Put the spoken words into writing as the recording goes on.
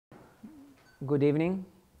Good evening.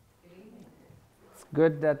 It's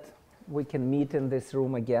good that we can meet in this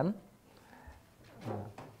room again.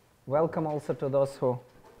 Welcome also to those who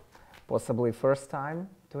possibly first time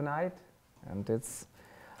tonight, and it's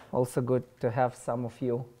also good to have some of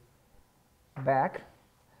you back.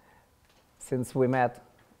 Since we met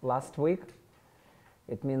last week,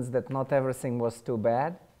 it means that not everything was too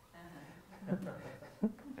bad.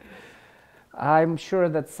 I'm sure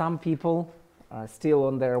that some people are still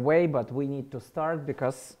on their way, but we need to start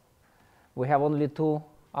because we have only 2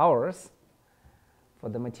 hours for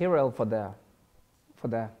the material, for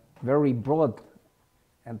the very broad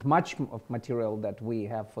and much of material that we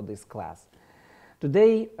have for this class.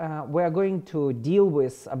 Today we are going to deal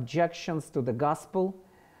with objections to the gospel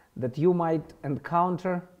that you might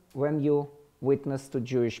encounter when you witness to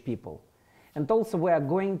Jewish people. And also we are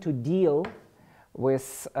going to deal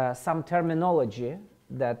with some terminology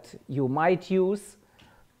that you might use,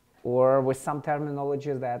 or with some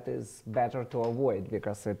terminology that is better to avoid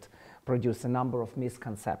because it produces a number of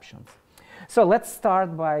misconceptions. So let's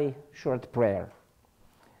start by short prayer.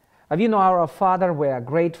 Avinu, our Father, we are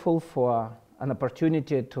grateful for an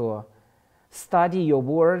opportunity to study your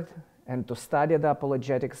word and to study the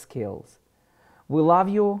apologetic skills. We love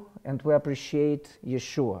you and we appreciate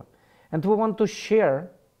Yeshua. And we want to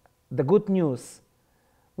share the good news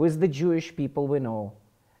with the Jewish people we know,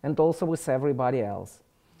 and also with everybody else.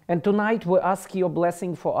 And tonight we ask your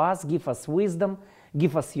blessing for us, give us wisdom,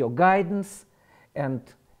 give us your guidance, and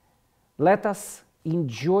let us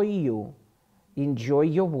enjoy you, enjoy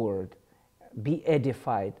your word, be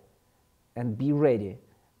edified, and be ready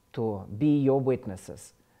to be your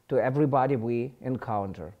witnesses to everybody we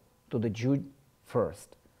encounter, to the Jew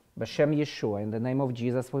first. B'Shem Yeshua, in the name of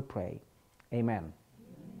Jesus we pray. Amen.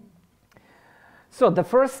 So the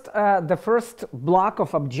first block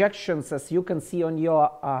of objections, as you can see on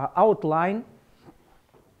your outline,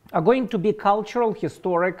 are going to be cultural,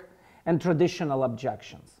 historic, and traditional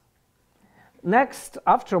objections. Next,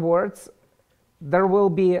 afterwards, there will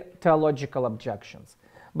be theological objections.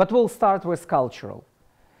 But we'll start with cultural.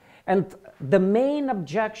 And the main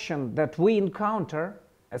objection that we encounter,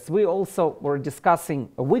 as we also were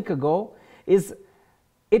discussing a week ago, is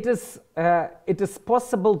it is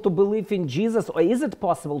possible to believe in Jesus, or is it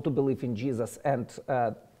possible to believe in Jesus and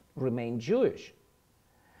remain Jewish?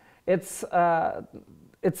 It's a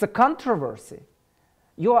controversy.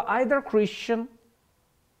 You are either Christian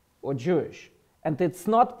or Jewish, and it's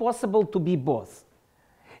not possible to be both.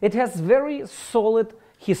 It has very solid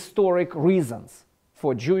historic reasons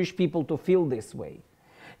for Jewish people to feel this way.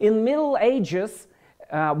 In Middle Ages,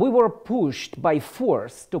 we were pushed by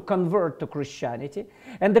force to convert to Christianity,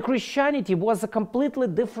 and the Christianity was a completely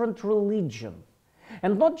different religion.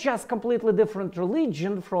 And not just completely different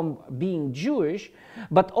religion from being Jewish,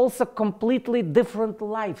 but also completely different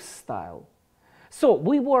lifestyle. So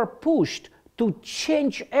we were pushed to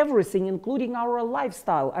change everything, including our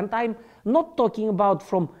lifestyle. And I'm not talking about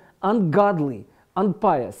from ungodly,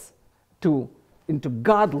 unpious, into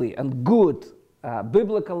godly and good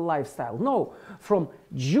biblical lifestyle. No, from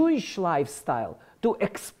Jewish lifestyle to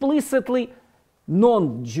explicitly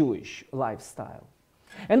non-Jewish lifestyle.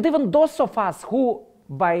 And even those of us who,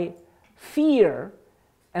 by fear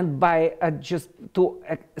and by just to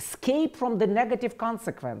escape from the negative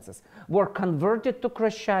consequences, were converted to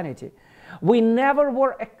Christianity, we never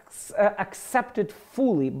were accepted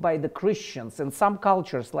fully by the Christians in some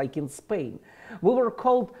cultures, like in Spain. We were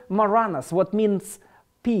called marranas, what means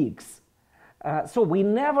pigs. So we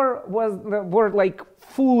never were like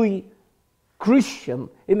fully Christian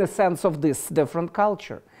in the sense of this different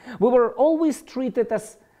culture. We were always treated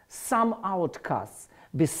as some outcasts.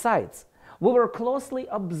 Besides, we were closely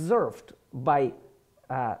observed by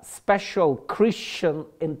special Christian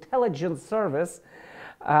intelligence service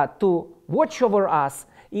to watch over us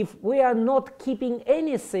if we are not keeping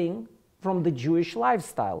anything from the Jewish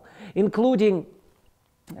lifestyle, including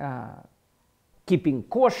keeping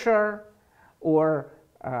kosher, or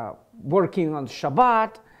working on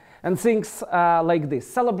Shabbat, and things like this,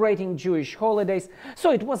 celebrating Jewish holidays.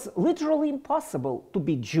 So it was literally impossible to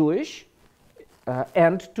be Jewish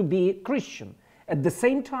and to be Christian at the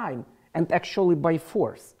same time, and actually by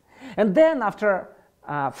force. And then after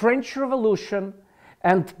French Revolution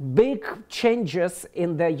and big changes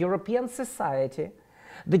in the European society,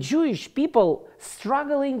 the Jewish people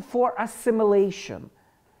struggling for assimilation.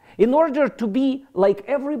 In order to be like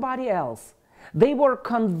everybody else, they were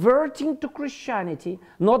converting to Christianity,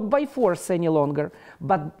 not by force any longer,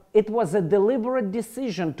 but it was a deliberate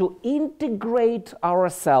decision to integrate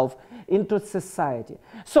ourselves into society.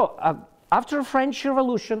 So after French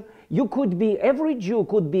Revolution, Every Jew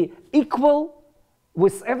could be equal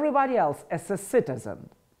with everybody else as a citizen,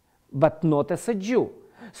 but not as a Jew.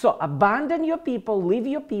 So abandon your people, leave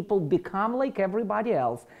your people, become like everybody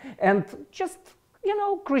else. And just,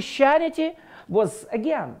 Christianity was,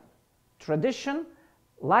 again, tradition,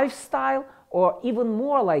 lifestyle, or even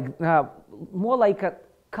more like a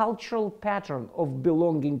cultural pattern of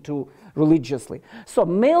belonging to religiously. So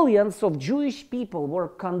millions of Jewish people were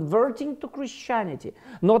converting to Christianity,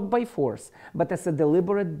 not by force, but as a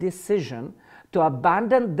deliberate decision to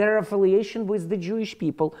abandon their affiliation with the Jewish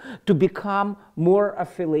people, to become more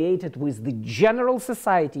affiliated with the general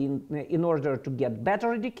society in order to get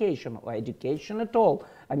better education, or education at all,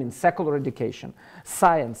 I mean secular education,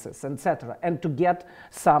 sciences, etc., and to get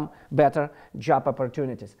some better job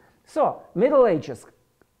opportunities. So, Middle Ages,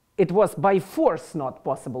 it was by force not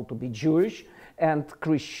possible to be Jewish and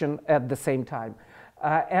Christian at the same time.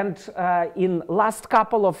 In last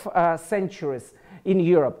couple of centuries in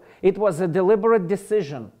Europe, it was a deliberate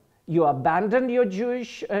decision. You abandon your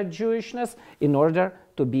Jewishness in order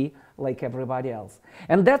to be like everybody else.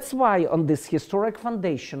 And that's why on this historic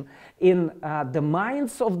foundation, in the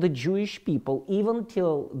minds of the Jewish people, even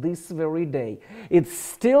till this very day, it's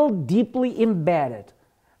still deeply embedded.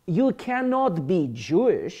 You cannot be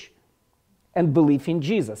Jewish and believe in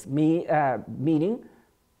Jesus, meaning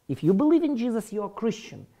if you believe in Jesus, you are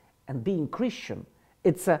Christian. And being Christian,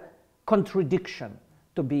 it's a contradiction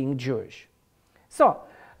to being Jewish. So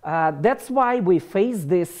that's why we face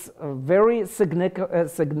this very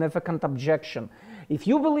significant objection. If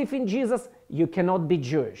you believe in Jesus, you cannot be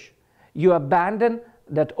Jewish. You abandon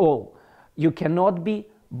that all. You cannot be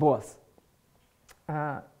both.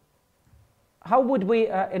 How would we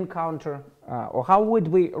encounter or how would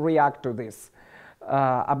we react to this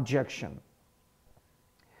objection?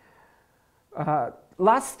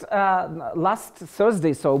 Last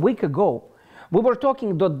Thursday, so a week ago, we were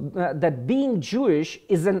talking that being Jewish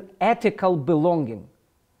is an ethical belonging.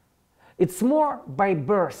 It's more by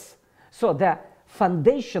birth. So the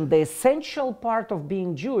foundation, the essential part of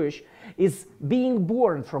being Jewish is being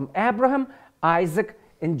born from Abraham, Isaac,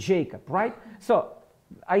 and Jacob, right? So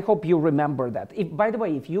I hope you remember that. By the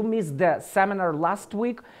way, if you missed the seminar last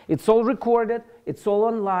week, it's all recorded, it's all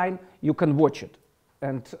online, you can watch it.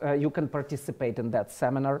 And you can participate in that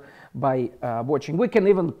seminar by watching. We can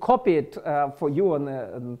even copy it for you on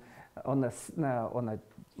a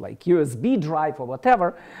like USB drive or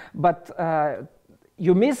whatever. But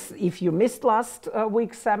if you missed last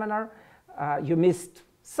week's seminar, you missed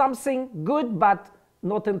something good, but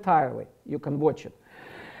not entirely. You can watch it.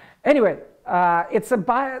 Anyway, it's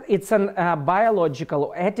a biological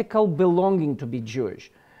or ethical belonging to be Jewish.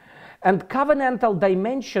 And covenantal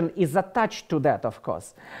dimension is attached to that, of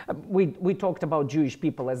course. We talked about Jewish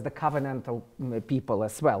people as the covenantal people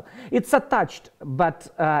as well. It's attached,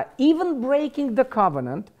 but even breaking the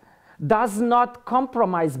covenant does not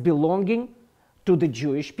compromise belonging to the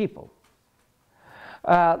Jewish people.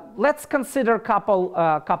 Let's consider a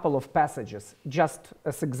couple of passages, just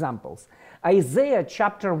as examples. Isaiah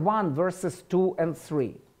chapter 1, verses 2 and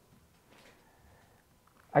 3.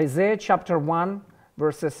 Isaiah chapter 1,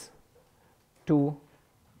 verses 2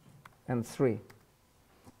 and 3.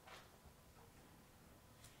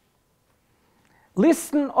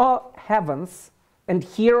 Listen, O heavens, and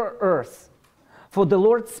hear earth, for the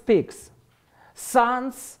Lord speaks.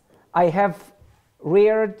 Sons I have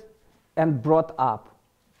reared and brought up,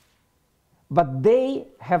 but they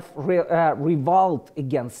have revolted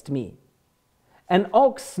against me. An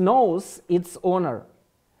ox knows its owner,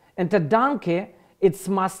 and a donkey its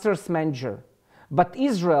master's manger. But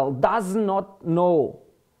Israel does not know.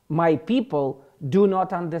 My people do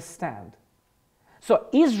not understand. So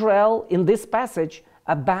Israel, in this passage,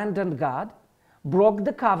 abandoned God, broke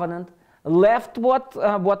the covenant, left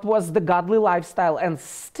what was the godly lifestyle, and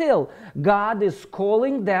still God is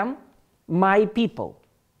calling them my people.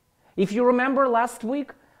 If you remember last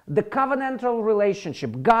week, the covenantal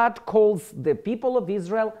relationship, God calls the people of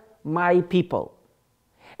Israel my people.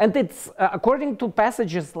 And it's, according to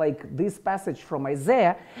passages like this passage from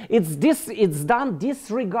Isaiah, it's done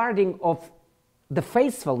disregarding of the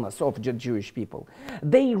faithfulness of the Jewish people.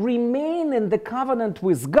 They remain in the covenant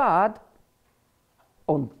with God,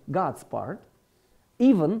 on God's part,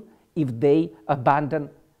 even if they abandon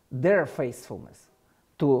their faithfulness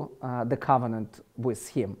to the covenant with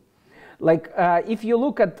Him. Like, if you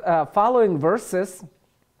look at following verses,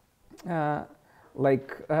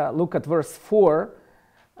 look at verse 4,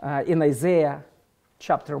 in Isaiah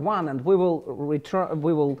chapter 1, and we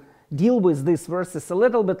will deal with these verses a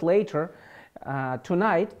little bit later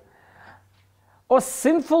tonight. O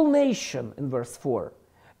sinful nation, in verse 4,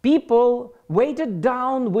 people weighted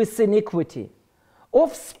down with iniquity,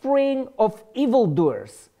 offspring of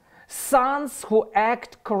evildoers, sons who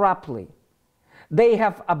act corruptly. They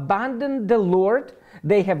have abandoned the Lord,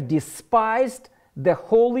 they have despised the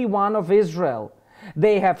Holy One of Israel.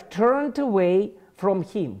 They have turned away from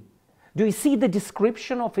him. Do you see the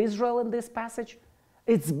description of Israel in this passage?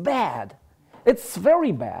 It's bad. It's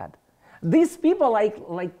very bad. These people are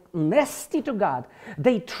like nasty to God.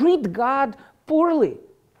 They treat God poorly.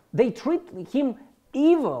 They treat him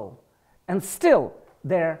evil. And still,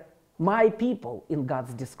 they're my people in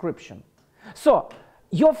God's description. So,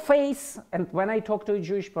 your face, and when I talk to a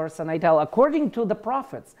Jewish person, I tell, according to the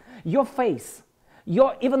prophets, your face,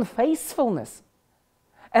 your even faithfulness,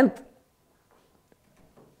 and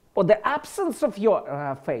or the absence of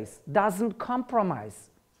your faith doesn't compromise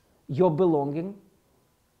your belonging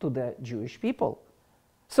to the Jewish people.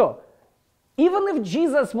 So, even if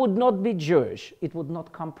Jesus would not be Jewish, it would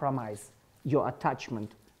not compromise your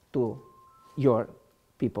attachment to your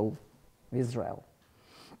people, Israel.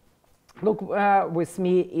 Look with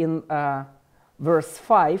me in verse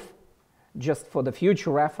 5, just for the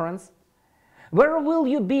future reference. Where will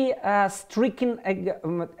you be stricken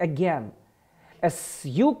again, as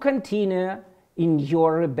you continue in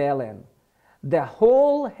your rebellion? The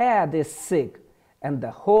whole head is sick, and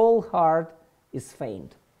the whole heart is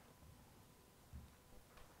faint.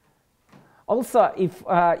 Also,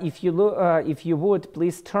 if you would,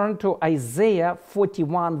 please turn to Isaiah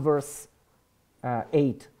 41, verse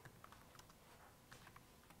 8.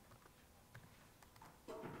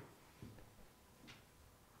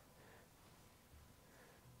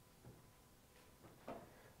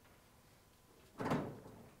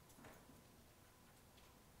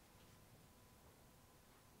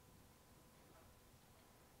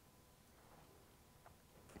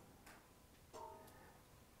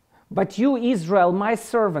 But you, Israel, my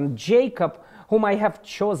servant, Jacob, whom I have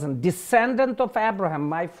chosen, descendant of Abraham,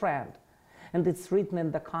 my friend. And it's written in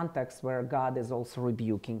the context where God is also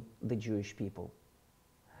rebuking the Jewish people.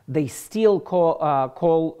 They still call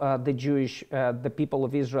the people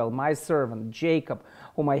of Israel, my servant, Jacob,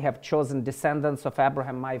 whom I have chosen, descendants of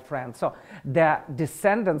Abraham, my friend. So the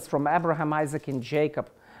descendants from Abraham, Isaac, and Jacob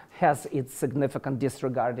has its significant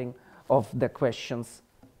disregarding of the questions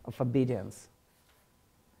of obedience.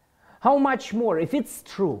 How much more, if it's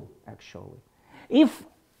true, actually, if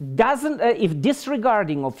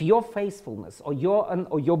disregarding of your faithfulness or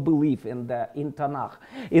your belief in Tanakh,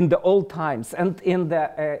 in the old times and in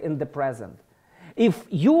the present, if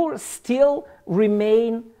you still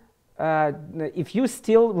remain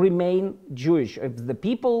Jewish, if the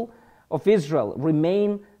people of Israel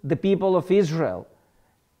remain the people of Israel,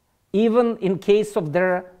 even in case of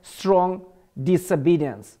their strong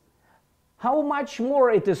disobedience, how much more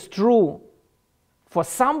it is true for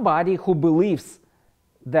somebody who believes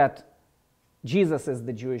that Jesus is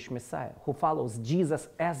the Jewish Messiah, who follows Jesus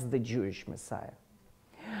as the Jewish Messiah.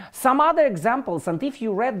 Some other examples, and if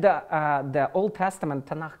you read the Old Testament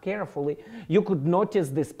Tanakh carefully, you could notice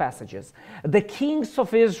these passages. The kings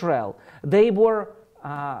of Israel, they were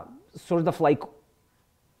sort of like,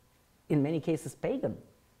 in many cases, pagan.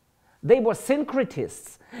 They were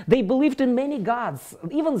syncretists. They believed in many gods.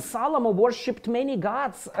 Even Solomon worshipped many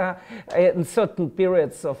gods in certain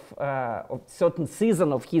periods of certain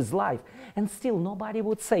season of his life. And still nobody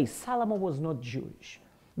would say Solomon was not Jewish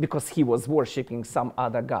because he was worshipping some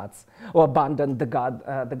other gods or abandoned the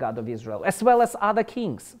God of Israel, as well as other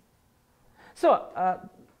kings. So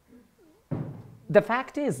the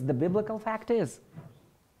fact is, the biblical fact is,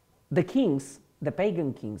 the kings, the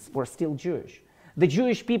pagan kings, were still Jewish. The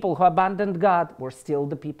Jewish people who abandoned God were still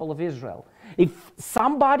the people of Israel. If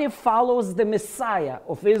somebody follows the Messiah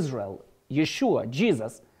of Israel, Yeshua,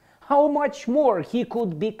 Jesus, how much more he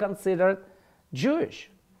could be considered Jewish?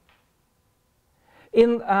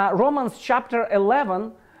 In Romans chapter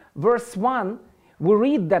 11, verse 1, we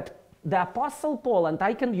read that the Apostle Paul, and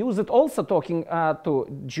I can use it also talking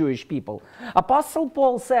to Jewish people, Apostle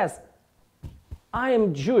Paul says, I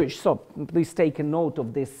am Jewish, so please take a note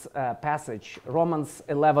of this passage, Romans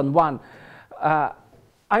 11:1.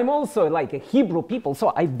 I'm also like a Hebrew people,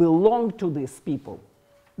 so I belong to these people.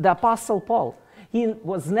 The Apostle Paul, he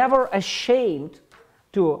was never ashamed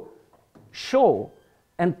to show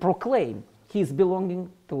and proclaim his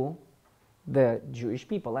belonging to the Jewish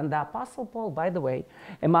people. And the Apostle Paul, by the way,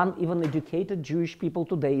 among even educated Jewish people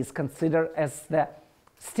today, is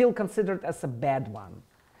still considered as a bad one.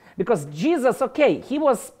 Because Jesus, okay, he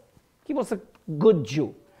was a good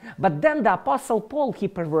Jew. But then the Apostle Paul, he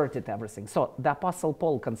perverted everything. So the Apostle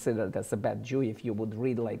Paul considered as a bad Jew if you would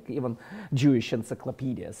read like even Jewish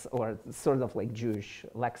encyclopedias or sort of like Jewish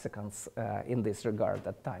lexicons in this regard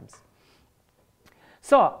at times.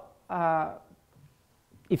 So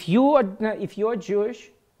if you are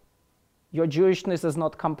Jewish, your Jewishness is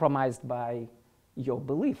not compromised by your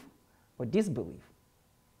belief or disbelief.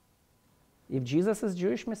 If Jesus is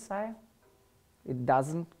Jewish Messiah, it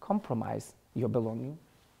doesn't compromise your belonging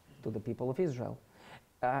to the people of Israel.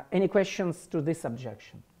 Any questions to this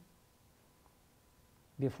objection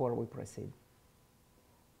before we proceed?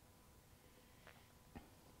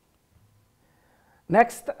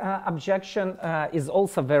 Next objection is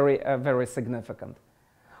also very significant.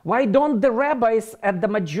 Why don't the rabbis and the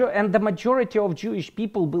majority of Jewish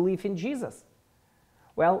people believe in Jesus?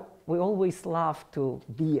 Well, we always love to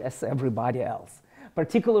be as everybody else,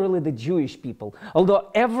 particularly the Jewish people, although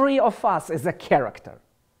every of us is a character,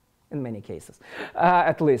 in many cases,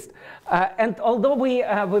 at least. And although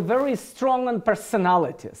we're very strong on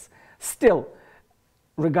personalities, still,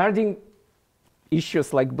 regarding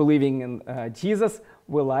issues like believing in Jesus,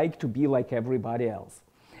 we like to be like everybody else.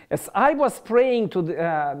 As I was praying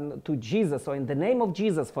to Jesus, or in the name of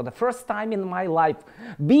Jesus, for the first time in my life,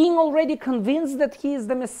 being already convinced that he is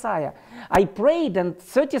the Messiah, I prayed, and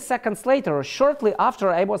 30 seconds later, or shortly after,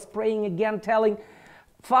 I was praying again, telling,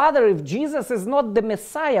 Father, if Jesus is not the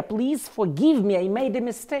Messiah, please forgive me, I made a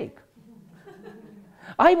mistake.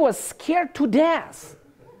 I was scared to death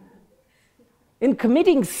in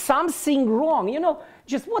committing something wrong. You know,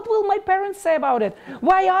 just what will my parents say about it?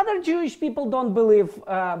 Why other Jewish people don't believe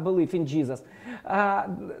in Jesus?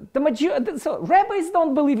 So rabbis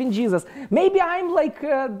don't believe in Jesus. Maybe I'm like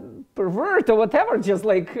a pervert or whatever, just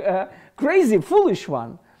like a crazy, foolish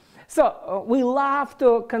one. So we love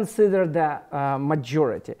to consider the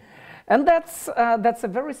majority. And that's a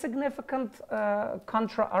very significant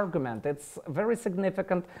contra-argument. It's a very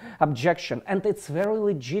significant objection. And it's very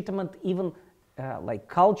legitimate, even like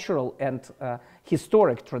cultural and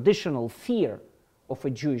historic, traditional fear of a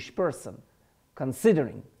Jewish person,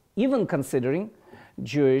 even considering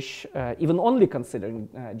Jesus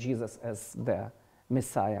as the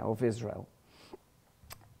Messiah of Israel.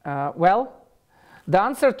 Well, the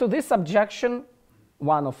answer to this objection,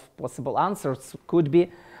 one of possible answers could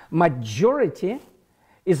be, majority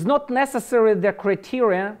is not necessarily the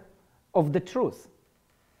criteria of the truth.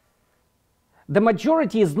 The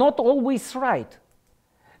majority is not always right.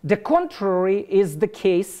 The contrary is the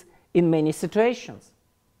case in many situations.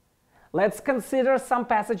 Let's consider some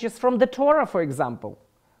passages from the Torah, for example,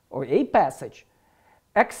 or a passage.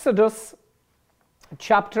 Exodus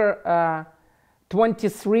chapter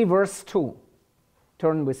 23, verse 2.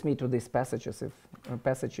 Turn with me to this passage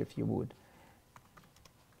if you would.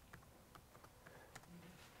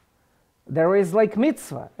 There is like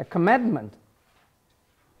mitzvah, a commandment.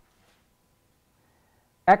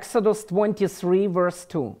 Exodus 23, verse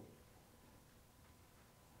 2.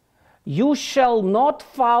 You shall not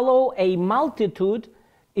follow a multitude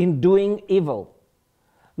in doing evil,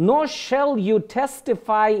 nor shall you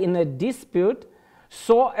testify in a dispute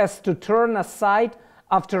so as to turn aside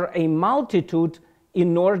after a multitude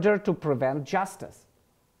in order to prevent justice.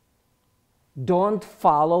 Don't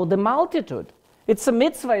follow the multitude. It's a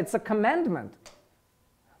mitzvah, it's a commandment.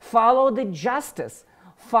 Follow the justice,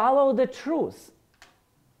 follow the truth,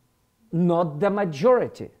 not the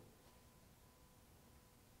majority.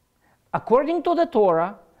 According to the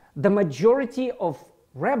Torah, the majority of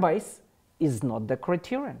rabbis is not the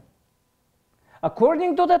criterion.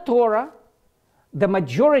 According to the Torah, the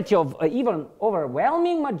majority of, even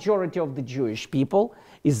overwhelming majority of the Jewish people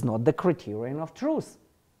is not the criterion of truth.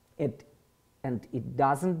 And it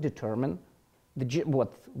doesn't determine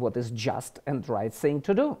what is just and right thing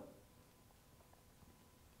to do.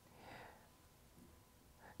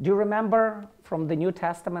 Do you remember from the New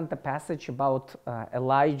Testament the passage about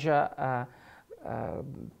Elijah?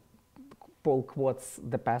 Paul quotes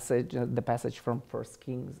the passage from 1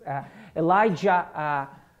 Kings. Elijah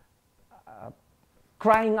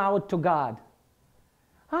crying out to God,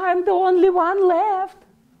 I'm the only one left.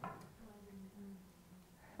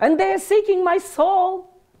 And they are seeking my soul.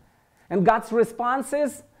 And God's response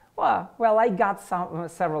is, well, I got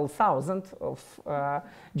several thousand of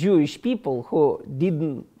Jewish people who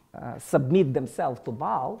didn't submit themselves to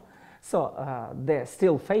Baal, so they're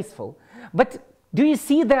still faithful. But do you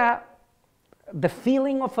see the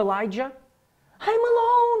feeling of Elijah? I'm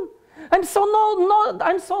alone. I'm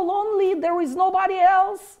so lonely. There is nobody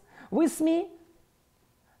else with me.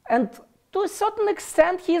 And to a certain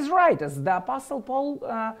extent, he is right, as the Apostle Paul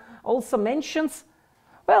also mentions.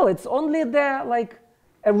 Well, it's only the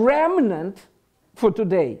a remnant for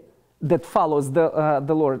today that follows the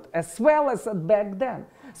Lord, as well as back then.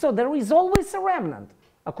 So there is always a remnant,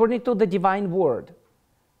 according to the divine word.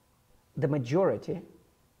 The majority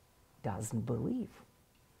doesn't believe.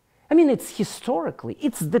 I mean, it's historically,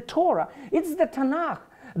 it's the Torah, it's the Tanakh.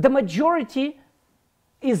 The majority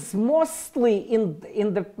is mostly in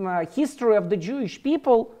the history of the Jewish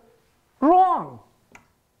people wrong.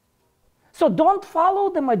 So don't follow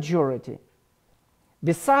the majority.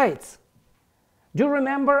 Besides, do you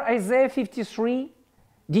remember Isaiah 53?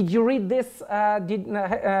 Did you read this?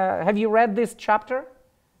 Have you read this chapter?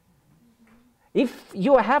 If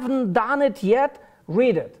you haven't done it yet,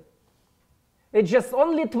 read it. It's just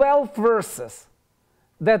only 12 verses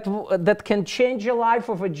that can change the life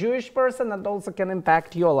of a Jewish person and also can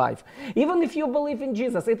impact your life. Even if you believe in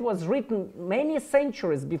Jesus, it was written many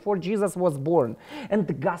centuries before Jesus was born, and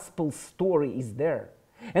the gospel story is there.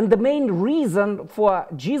 And the main reason for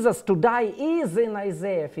Jesus to die is in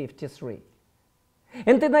Isaiah 53.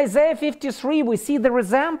 And in Isaiah 53, we see the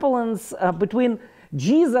resemblance between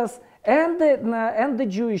Jesus and the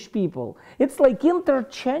Jewish people. It's like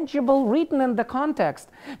interchangeable, written in the context,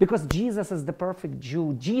 because Jesus is the perfect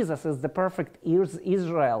Jew. Jesus is the perfect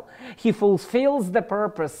Israel. He fulfills the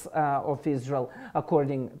purpose of Israel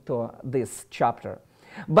according to this chapter.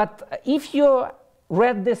 But if you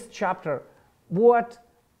read this chapter, what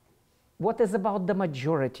is about the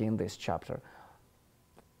majority in this chapter?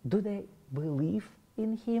 Do they believe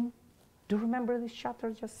in him? Do you remember this chapter?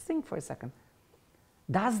 Just think for a second.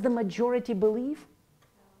 Does the majority believe?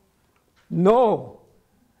 No.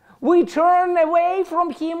 We turned away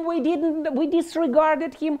from him, we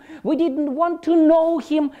disregarded him, we didn't want to know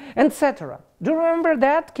him, etc. Do you remember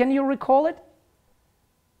that? Can you recall it?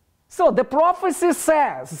 So the prophecy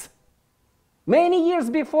says, many years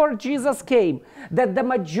before Jesus came, that the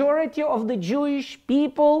majority of the Jewish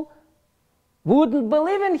people wouldn't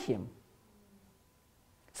believe in him.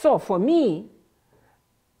 So for me,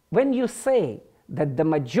 when you say that the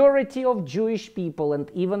majority of Jewish people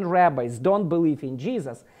and even rabbis don't believe in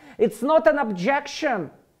Jesus, it's not an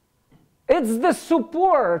objection. It's the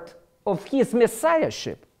support of his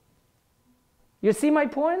messiahship. You see my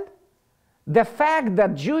point? The fact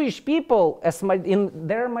that Jewish people, in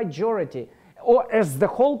their majority, or as the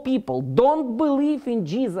whole people, don't believe in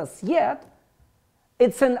Jesus yet,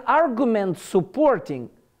 it's an argument supporting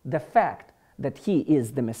the fact that he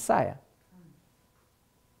is the Messiah.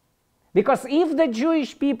 Because if the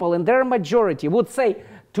Jewish people in their majority would say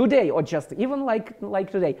today, or just even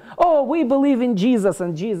like today, oh, we believe in Jesus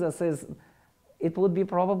and Jesus is, it would be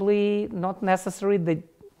probably not necessary the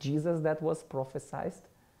Jesus that was prophesied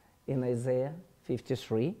in Isaiah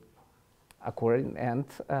 53, and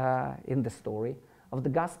in the story of the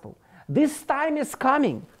gospel. This time is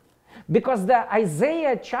coming, because the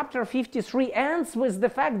Isaiah chapter 53 ends with the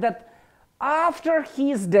fact that after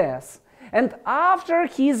his death, and after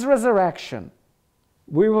his resurrection,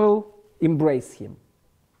 we will embrace him.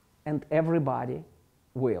 And everybody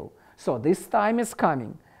will. So this time is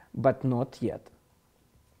coming, but not yet.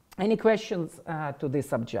 Any questions to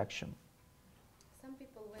this objection? Some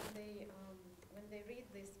people, when they read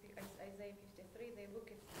this Isaiah 53, they look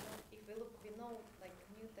at, if we look, we know like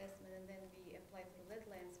New Testament, and then we apply through that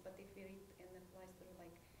lens. But if we read and apply through,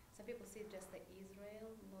 like, some people see just the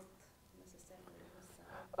Israel, not necessarily Messiah.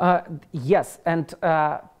 Yes, and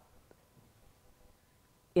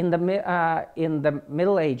in the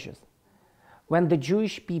Middle Ages, when the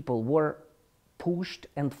Jewish people were pushed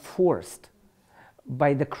and forced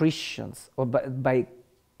by the Christians, or by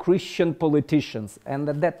Christian politicians, and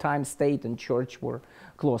at that time state and church were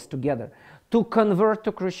close together, to convert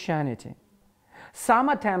to Christianity, some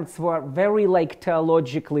attempts were very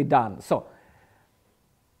theologically done. So,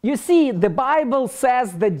 you see, the Bible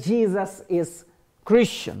says that Jesus is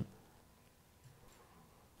Christian.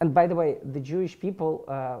 And by the way, the Jewish people,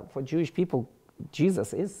 for Jewish people,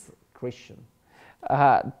 Jesus is Christian,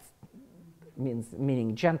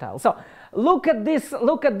 meaning Gentile. So look at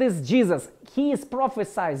this Jesus. He is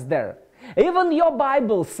prophesied there. Even your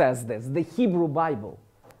Bible says this, the Hebrew Bible.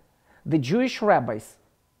 The Jewish rabbis,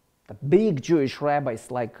 the big Jewish rabbis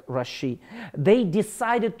like Rashi, they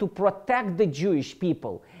decided to protect the Jewish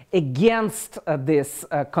people against this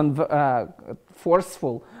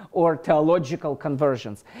forceful or theological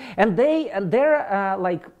conversions. And their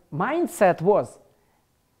mindset was,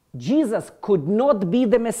 Jesus could not be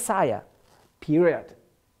the Messiah, period.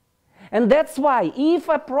 And that's why if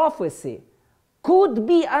a prophecy could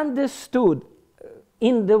be understood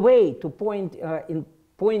in the way to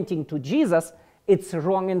pointing to Jesus, it's a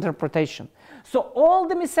wrong interpretation. So all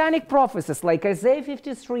the messianic prophecies, like Isaiah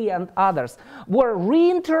 53 and others, were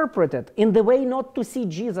reinterpreted in the way not to see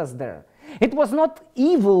Jesus there. It was not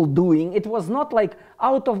evil doing. It was not like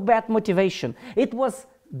out of bad motivation. It was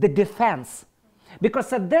the defense.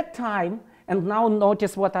 Because at that time, and now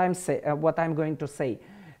notice what I'm going to say,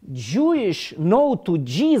 Jewish no to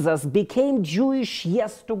Jesus became Jewish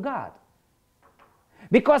yes to God.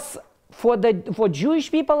 Because for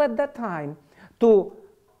Jewish people at that time, to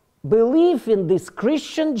believe in this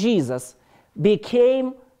Christian Jesus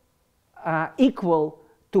became equal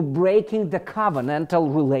to breaking the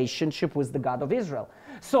covenantal relationship with the God of Israel.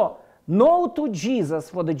 So, no to Jesus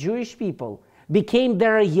for the Jewish people became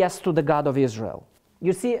their yes to the God of Israel.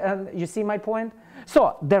 You see my point?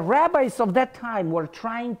 So, the rabbis of that time were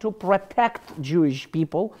trying to protect Jewish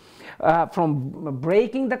people from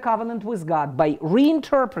breaking the covenant with God by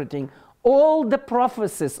reinterpreting all the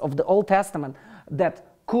prophecies of the Old Testament that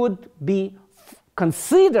could be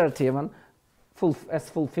considered even as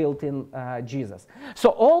fulfilled in Jesus. So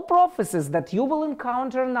all prophecies that you will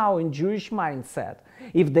encounter now in Jewish mindset,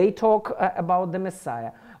 if they talk about the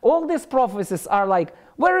Messiah, all these prophecies are like,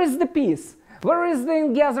 where is the peace? Where is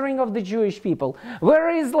the gathering of the Jewish people? Where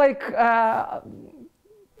is like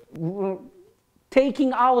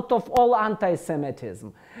taking out of all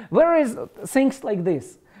anti-Semitism? Where is things like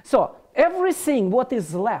this? So everything what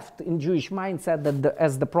is left in Jewish mindset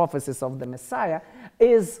as the prophecies of the Messiah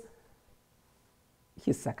is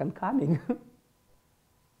his second coming.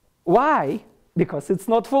 Why? Because it's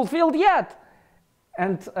not fulfilled yet.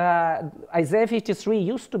 And Isaiah 53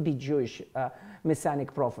 used to be Jewish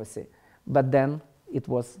messianic prophecy, but then it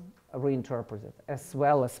was reinterpreted, as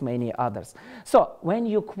well as many others. So when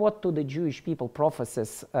you quote to the Jewish people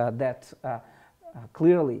prophecies that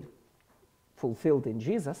clearly fulfilled in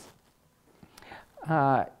Jesus,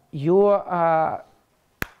 you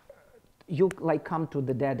like come to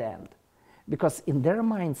the dead end. Because in their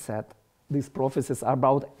mindset, these prophecies are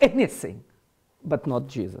about anything but not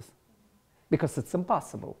Jesus. Because it's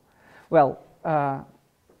impossible. Well,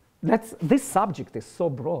 this subject is so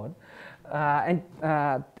broad. And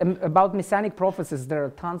about messianic prophecies, there are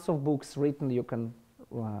tons of books written. You can,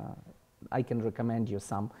 I can recommend you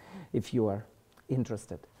some if you are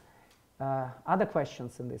interested. Other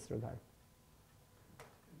questions in this regard?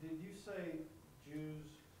 Did you say Jews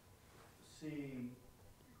see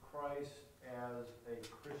Christ as a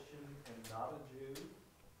Christian and not a Jew?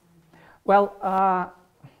 Well,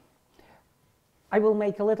 I will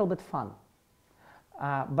make a little bit fun,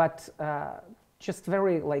 but just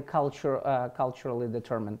very like culturally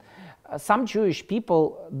determined. Some Jewish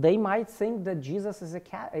people, they might think that Jesus is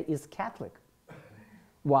Catholic.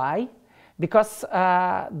 Why? Because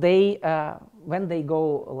when they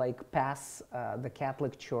go like past the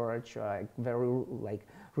Catholic Church, very like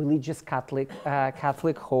religious Catholic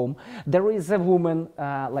home, there is a woman,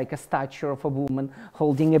 like a statue of a woman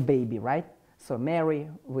holding a baby, right? So Mary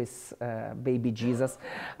with baby Jesus,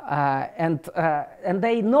 and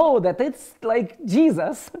they know that it's like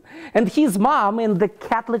Jesus and his mom in the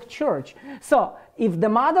Catholic Church. So if the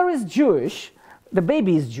mother is Jewish, the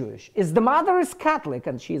baby is Jewish. If the mother is Catholic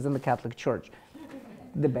and she is in the Catholic Church,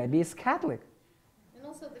 the baby is Catholic. And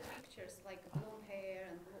also the pictures, like blonde hair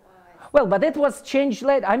and blue eyes. Well, but it was changed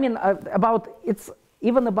later. I mean, it's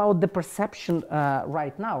even about the perception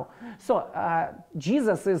right now. So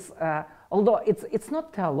Jesus is, although it's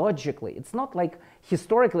not theologically, it's not like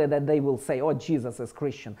historically that they will say, oh, Jesus is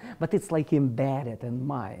Christian, but it's like embedded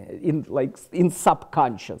in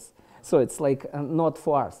subconscious. So it's like not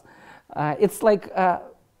for us. It's like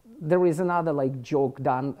there is another like joke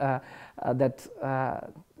done that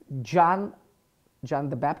John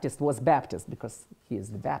the Baptist was Baptist because he is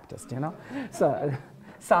the Baptist, you know. So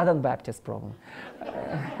Southern Baptist problem.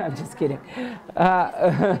 I'm just kidding.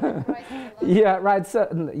 Yeah, right.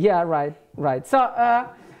 So yeah, right. So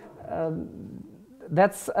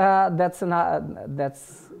that's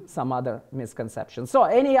some other misconception. So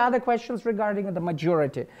any other questions regarding the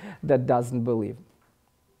majority that doesn't believe?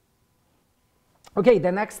 Okay,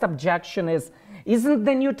 the next objection is, isn't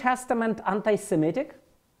the New Testament anti-Semitic?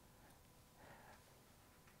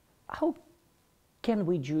 How can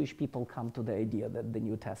we Jewish people come to the idea that the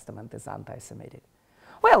New Testament is anti-Semitic?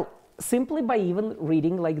 Well, simply by even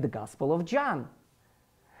reading like the Gospel of John.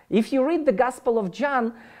 If you read the Gospel of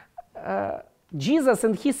John, Jesus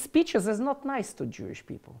in his speeches is not nice to Jewish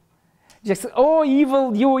people. Just, oh,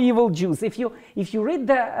 evil, you evil Jews. If you read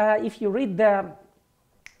the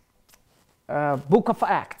book of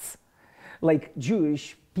Acts, like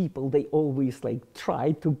Jewish people, they always like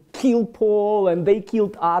try to kill Paul, and they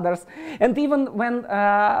killed others. And even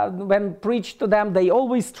when preached to them, they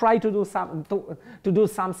always try to do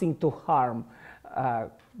something to harm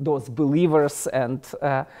those believers. And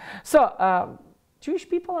Jewish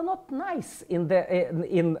people are not nice in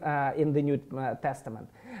the New Testament.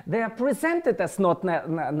 They are presented as not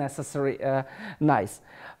necessarily nice.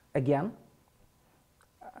 Again,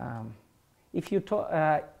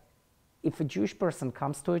 if a Jewish person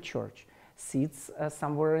comes to a church, sits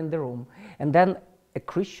somewhere in the room, and then a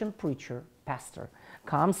Christian preacher, pastor,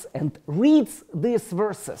 comes and reads these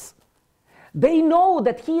verses, they know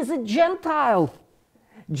that he is a Gentile.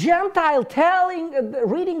 Gentile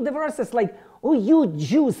reading the verses like, oh, you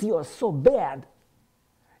Jews, you are so bad.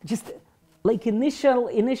 Just like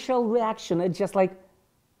initial reaction, it's just like,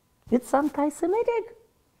 it's anti-Semitic.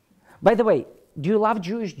 By the way, do you love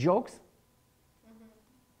Jewish jokes?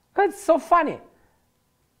 It's so funny.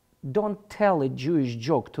 Don't tell a Jewish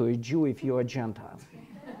joke to a Jew if you're a Gentile.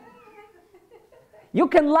 You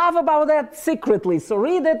can laugh about that secretly, so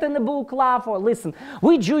read it in the book, laugh, or listen.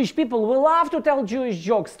 We Jewish people, we love to tell Jewish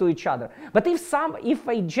jokes to each other. But if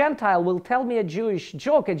a Gentile will tell me a Jewish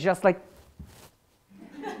joke, it's just like,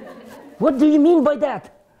 what do you mean by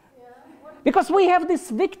that? Because we have this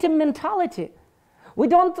victim mentality. We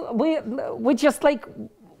just like,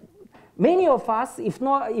 many of us, if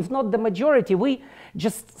not the majority, we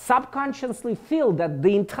just subconsciously feel that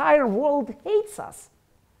the entire world hates us.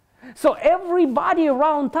 So everybody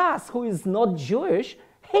around us who is not Jewish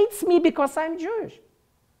hates me because I'm Jewish.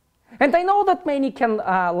 And I know that many can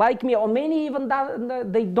like me, or many even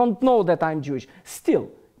they don't know that I'm Jewish.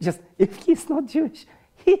 Still, just if he's not Jewish,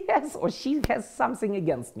 he has or she has something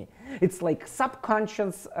against me. It's like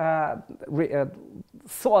subconscious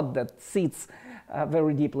thought that sits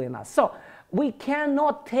very deeply in us. So we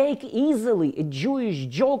cannot take easily a Jewish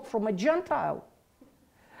joke from a Gentile.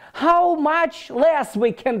 How much less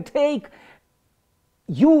we can take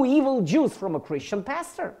you evil Jews from a Christian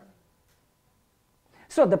pastor.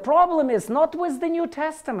 So the problem is not with the New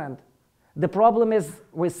Testament. The problem is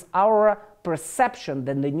with our perception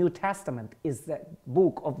that the New Testament is the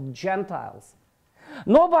book of Gentiles.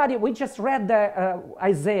 We just read the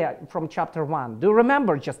Isaiah from chapter 1. Do you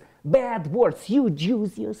remember? Just bad words. You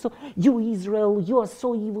Jews, you Israel, you are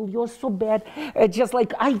so evil, you are so bad. Just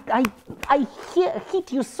like I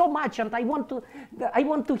hit you so much, and I want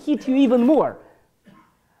to hit you even more.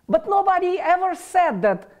 But nobody ever said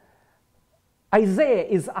that Isaiah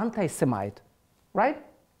is anti-Semite, right?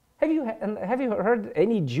 Have you heard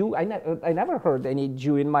any Jew? I never heard any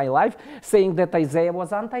Jew in my life saying that Isaiah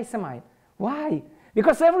was anti-Semite. Why?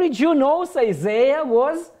 Because every Jew knows Isaiah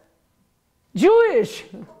was Jewish.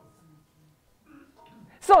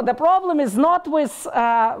 So the problem is not with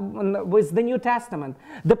the New Testament.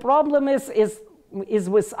 The problem is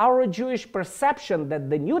with our Jewish perception that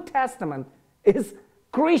the New Testament is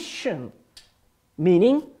Christian,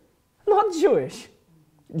 meaning not Jewish,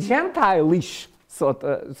 Gentile-ish, so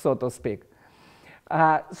to speak.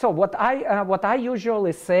 So what I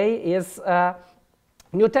usually say is,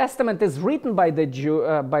 New Testament is written by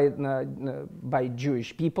by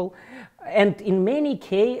Jewish people, and in many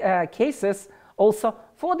cases also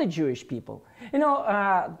for the Jewish people.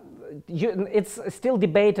 It's still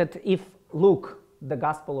debated if Luke, the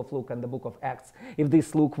Gospel of Luke and the book of Acts, if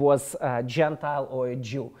this Luke was a Gentile or a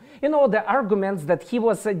Jew. The arguments that he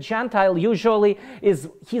was a Gentile usually is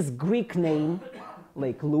his Greek name,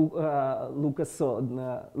 like Luke,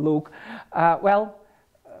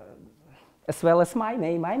 as well as my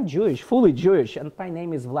name. I'm Jewish, fully Jewish, and my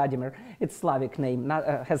name is Vladimir. It's Slavic name,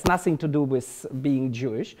 has nothing to do with being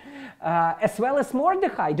Jewish. As well as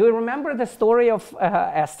Mordechai. Do you remember the story of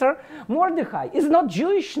Esther? Mordechai is not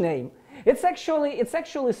Jewish name. It's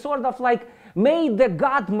actually sort of like, may the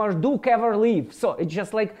god Marduk ever live. So it's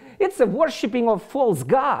just like, it's a worshipping of false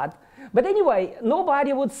god. But anyway,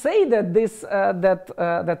 nobody would say that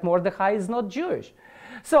that Mordechai is not Jewish.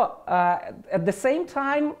 So at the same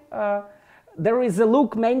time, there is a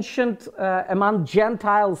Luke mentioned among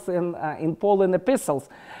Gentiles in Pauline epistles.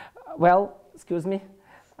 Well, excuse me,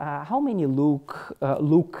 how many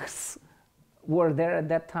Lukes were there at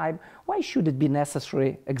that time? Why should it be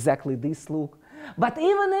necessary exactly this Luke? But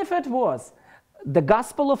even if it was, the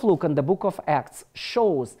Gospel of Luke and the book of Acts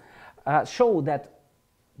show that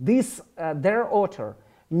their author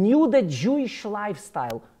knew the Jewish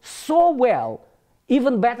lifestyle so well,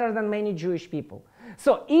 even better than many Jewish people.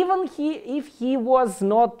 So even if he was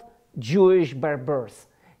not Jewish by birth,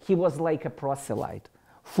 he was like a proselyte,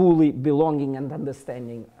 fully belonging and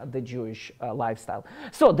understanding the Jewish lifestyle.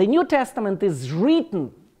 So the New Testament is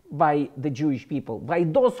written by the Jewish people, by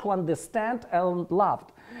those who understand and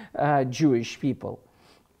loved Jewish people.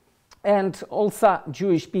 And also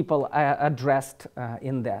Jewish people are addressed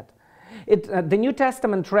in that. The New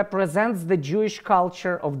Testament represents the Jewish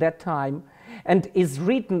culture of that time and is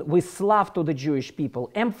written with love to the Jewish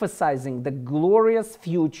people, emphasizing the glorious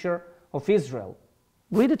future of Israel.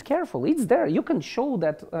 Read it carefully. It's there. You can show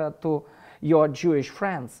that to your Jewish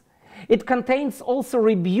friends. It contains also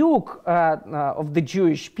rebuke of the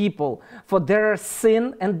Jewish people for their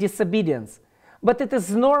sin and disobedience. But it is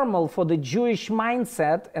normal for the Jewish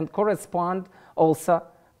mindset and correspond also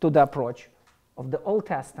to the approach of the Old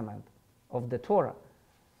Testament, of the Torah.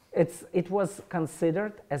 It was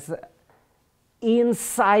considered as an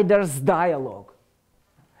insider's dialogue.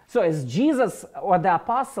 So as Jesus or the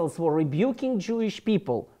apostles were rebuking Jewish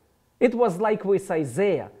people, it was like with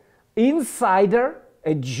Isaiah. Insider,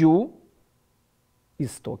 a Jew,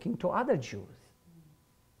 is talking to other Jews.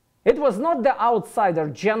 It was not the outsider,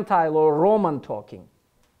 Gentile or Roman talking.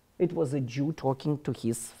 It was a Jew talking to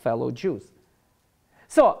his fellow Jews.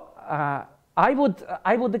 So I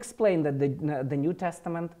would explain that the New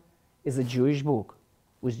Testament is a Jewish book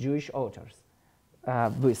with Jewish authors,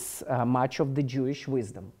 with much of the Jewish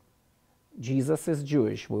wisdom. Jesus is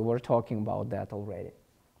Jewish. We were talking about that already.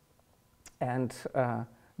 And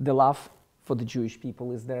the love for the Jewish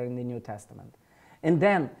people is there in the New Testament. And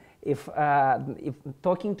then, if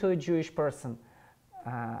talking to a Jewish person,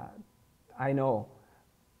 I know,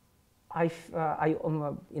 I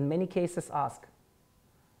in many cases ask,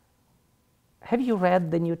 have you read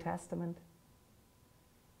the New Testament?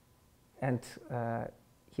 And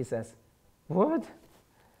he says, what?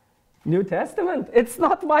 New Testament? It's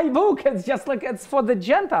not my book. It's just like it's for the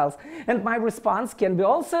Gentiles. And my response can be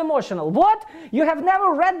also emotional. What? You have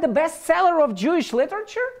never read the bestseller of Jewish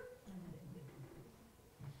literature?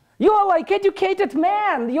 You are like educated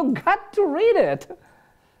man. You got to read it.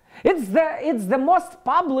 It's the most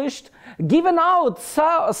published, given out,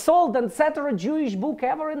 sold, etc. Jewish book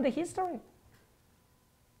ever in the history.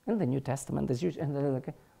 And the New Testament is Jewish. And they're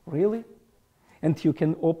like, really? And you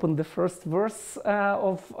can open the first verse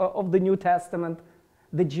of the New Testament,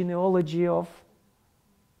 the genealogy of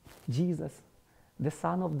Jesus, the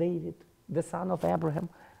son of David, the son of Abraham.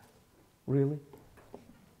 Really?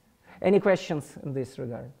 Any questions in this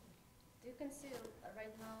regard? Do you consider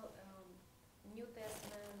right now New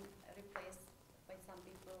Testament replaced by some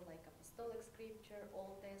people like Apostolic Scripture,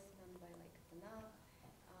 Old Testament by like Tanakh?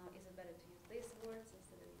 Is it better to use these words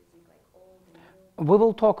instead of using like Old and New? We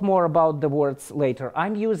will talk more about the words later.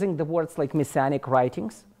 I'm using the words like Messianic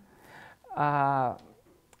writings.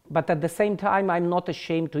 But at the same time, I'm not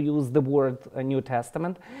ashamed to use the word New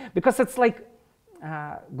Testament, because it's like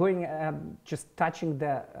just touching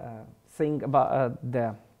the thing about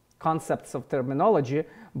the concepts of terminology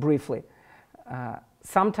briefly.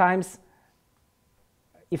 Sometimes,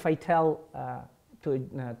 if I tell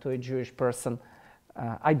to a Jewish person,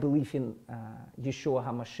 I believe in Yeshua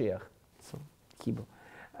HaMashiach, so Hebrew,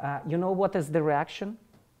 you know what is the reaction?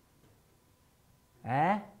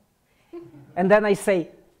 Eh? And then I say,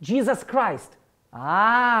 Jesus Christ.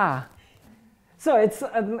 Ah. So it's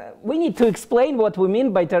we need to explain what we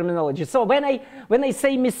mean by terminology. So when I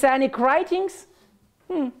say Messianic writings,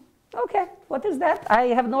 okay, what is that? I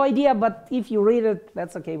have no idea, but if you read it,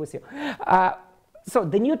 that's okay with you. So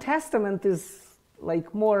the New Testament is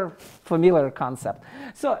like more familiar concept.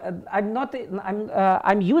 So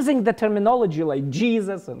I'm using the terminology like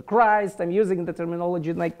Jesus and Christ. I'm using the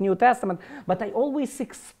terminology like New Testament, but I always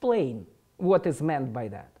explain what is meant by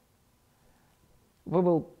that. We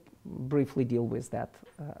will briefly deal with that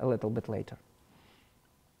a little bit later.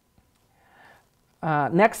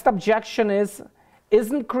 Next objection is,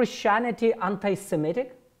 isn't Christianity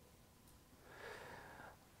anti-Semitic?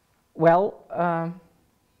 Well,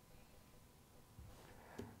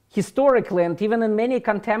 historically and even in many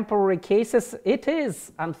contemporary cases, it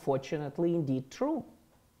is unfortunately indeed true.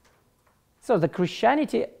 So the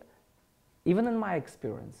Christianity, even in my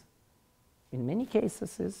experience, in many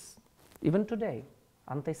cases is, even today,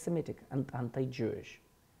 anti-Semitic and anti-Jewish.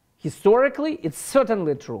 Historically, it's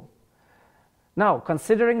certainly true. Now,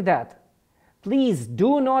 considering that, please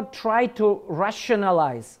do not try to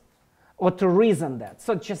rationalize or to reason that.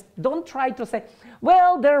 So just don't try to say,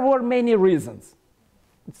 well, there were many reasons.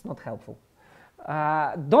 It's not helpful.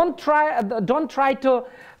 Don't try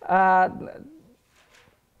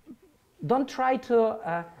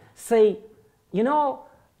to say, you know,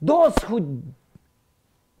 those who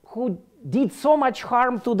did so much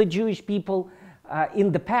harm to the Jewish people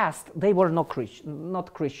in the past, they were not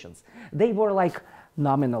Christians. They were like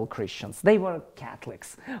nominal Christians. They were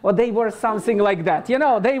Catholics, or they were something like that. You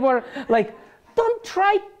know, they were like, don't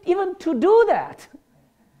try even to do that.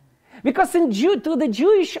 Because to the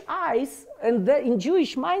Jewish eyes and in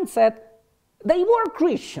Jewish mindset, they were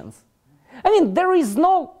Christians. I mean,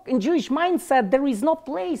 in Jewish mindset, there is no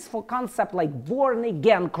place for concept like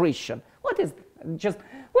born-again Christian. What is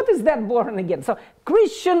that born again? So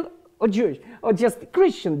Christian or Jewish, or just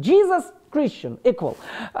Christian, Jesus, Christian, equal.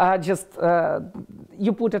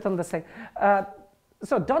 You put it on the same.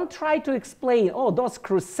 So don't try to explain, those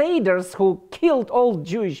crusaders who killed all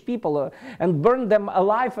Jewish people and burned them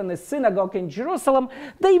alive in a synagogue in Jerusalem,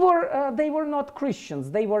 they were not Christians.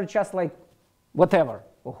 They were just like whatever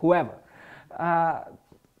or whoever.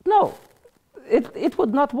 No, it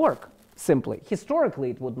would not work, simply. Historically,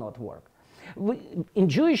 it would not work. In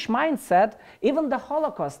Jewish mindset, even the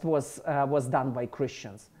Holocaust was done by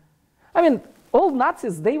Christians. I mean, all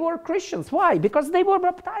Nazis, they were Christians. Why? Because they were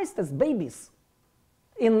baptized as babies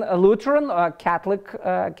in Lutheran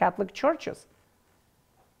Catholic churches.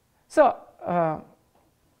 So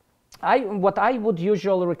what I would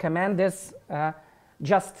usually recommend is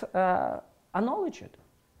just acknowledge it.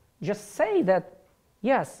 Just say that,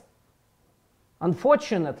 yes,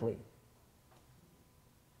 unfortunately,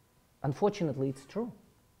 it's true.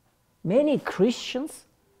 Many Christians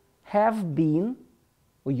have been,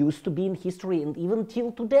 or used to be in history, and even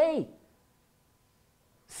till today.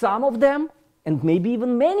 Some of them, and maybe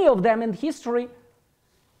even many of them in history,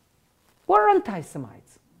 were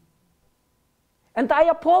anti-Semites. And I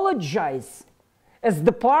apologize as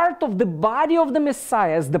the part of the body of the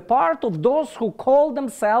Messiah, as the part of those who call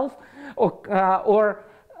themselves or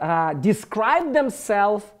describe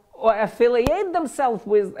themselves or affiliate themselves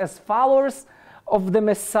with as followers of the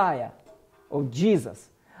Messiah, of Jesus.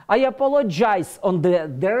 I apologize on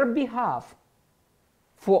their behalf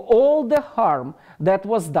for all the harm that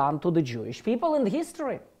was done to the Jewish people in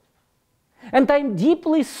history. And I'm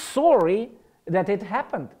deeply sorry that it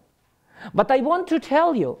happened. But I want to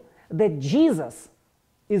tell you that Jesus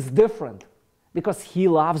is different because he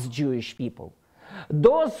loves Jewish people.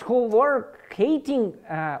 Those who were hating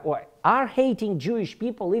or are hating Jewish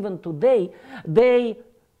people even today, they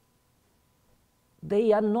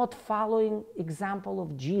are not following example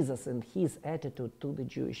of Jesus and his attitude to the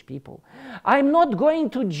Jewish people. I'm not going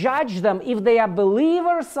to judge them if they are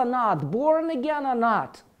believers or not, born again or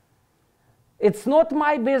not. It's not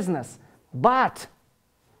my business. But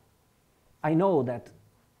I know that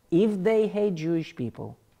if they hate Jewish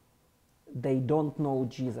people, they don't know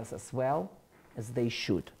Jesus as well as they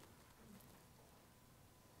should.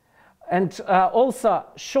 And also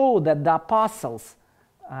show that the apostles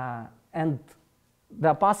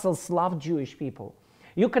loved Jewish people.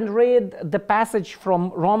 You can read the passage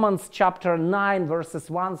from Romans chapter 9, verses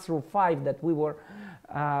 1 through 5 that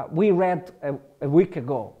we read a week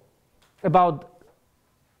ago about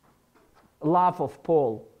love of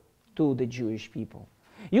Paul to the Jewish people.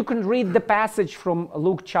 You can read the passage from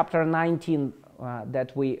Luke chapter 19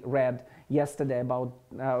 that we read yesterday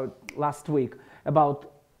last week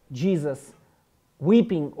about Jesus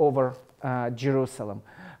weeping over Jerusalem.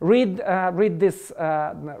 Read this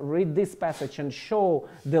passage and show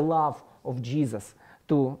the love of Jesus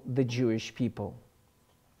to the Jewish people.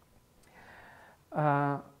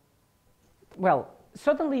 Well,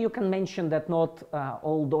 certainly you can mention that not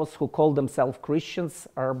all those who call themselves Christians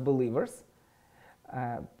are believers.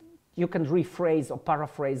 You can rephrase or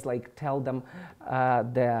paraphrase, like tell them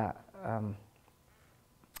the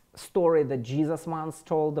story that Jesus once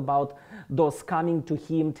told about those coming to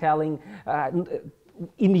him telling,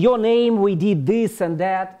 in your name we did this and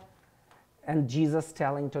that, and Jesus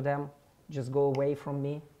telling to them, just go away from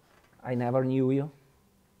me, I never knew you.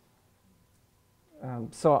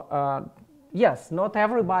 Yes, not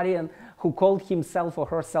everybody who called himself or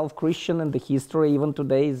herself Christian in the history even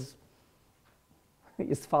today is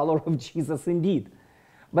follower of Jesus indeed.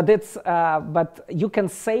 But you can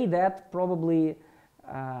say that probably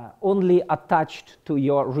only attached to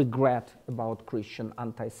your regret about Christian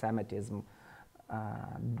anti-Semitism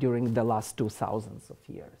during the last 2000s of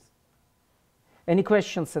years. Any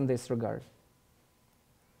questions in this regard?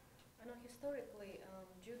 I know historically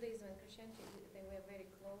Judaism and Christianity, they were very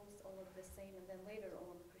close, all of the same, and then later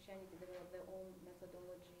on Christianity developed their own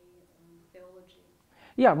methodology, theology.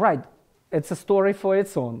 Yeah, right. It's a story for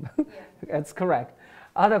its own. Yeah. That's correct.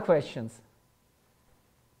 Other questions?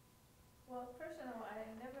 Well, personally, I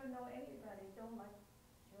never know anybody don't like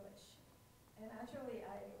Jewish. And actually,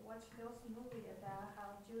 I watched those movies about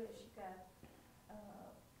how Jewish got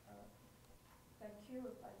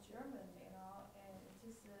killed by German, and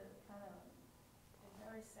it's just kind of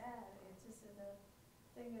very sad. It's just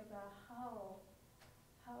think about how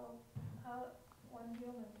one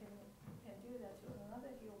human can do that to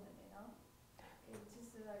another human, you know? It's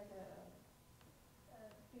just like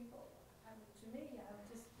people, to me, I would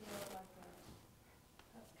just feel like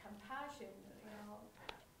a compassion, you know?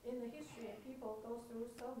 In the history, people go through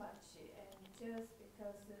so much, and just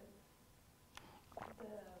because the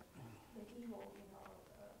evil, you know,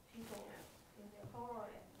 people in their power,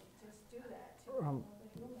 and they just do that to another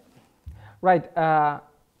human. Right.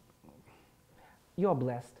 You're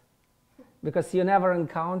blessed because you never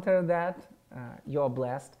encountered that. You're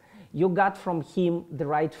blessed. You got from him the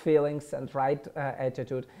right feelings and right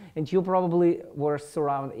attitude, and you probably were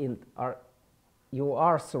surrounded you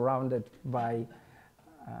are surrounded by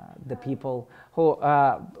the people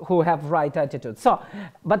who have right attitude. So,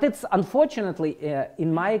 but it's unfortunately,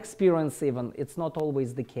 in my experience even, it's not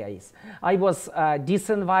always the case. I was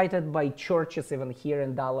disinvited by churches even here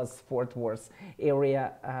in Dallas, Fort Worth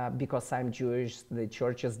area because I'm Jewish. The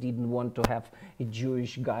churches didn't want to have a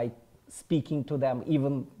Jewish guy speaking to them,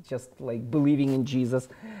 even just like believing in Jesus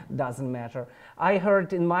doesn't matter. I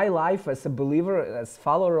heard in my life as a believer, as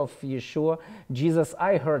follower of Yeshua, Jesus,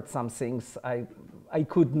 I heard some things I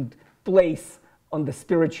couldn't place on the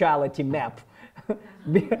spirituality map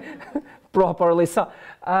properly. So,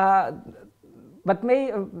 but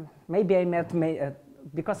maybe I met,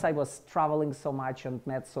 because I was traveling so much and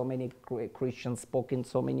met so many Christians, spoke in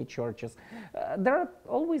so many churches, there are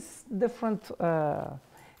always different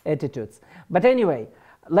attitudes. But anyway,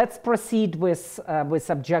 let's proceed with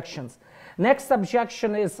objections. Next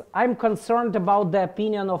objection is, I'm concerned about the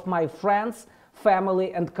opinion of my friends,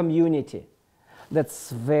 family, and community. That's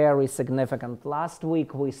very significant. Last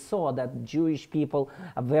week we saw that Jewish people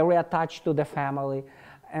are very attached to the family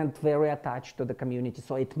and very attached to the community,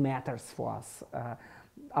 so it matters for us,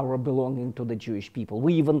 our belonging to the Jewish people.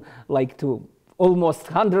 We even like to almost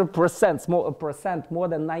 100%, more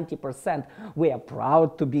than 90%, we are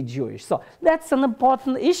proud to be Jewish. So that's an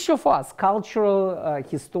important issue for us, cultural,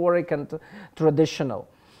 historic, and traditional.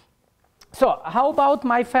 So how about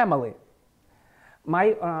my family?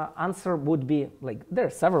 My answer would be, like, there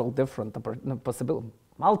are several different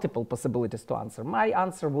multiple possibilities to answer. My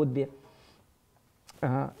answer would be,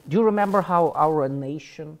 do you remember how our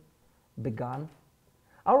nation began?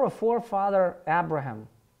 Our forefather Abraham,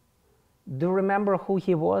 do you remember who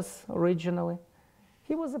he was originally?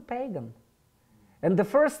 He was a pagan. And the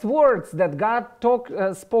first words that God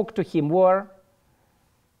spoke to him were,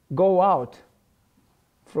 go out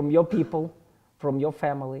from your people, from your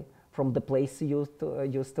family, from the place you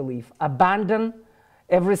used to live. Abandon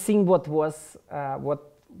everything what was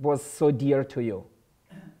so dear to you,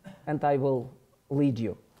 and I will lead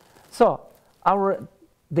you. So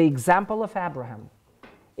the example of Abraham,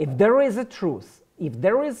 if there is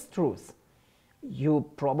truth, you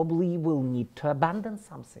probably will need to abandon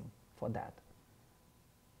something for that.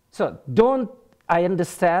 So I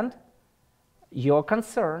understand your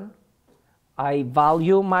concern. I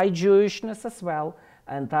value my Jewishness as well,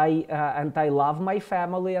 and I love my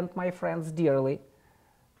family and my friends dearly.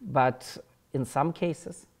 But in some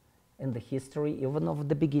cases, in the history even of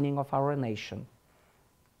the beginning of our nation,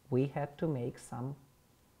 we had to make some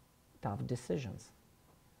tough decisions.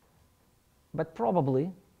 But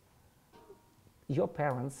probably your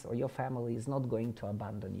parents or your family is not going to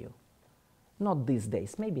abandon you. Not these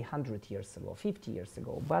days, maybe 100 years ago, 50 years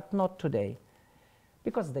ago, but not today,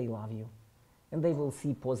 because they love you and they will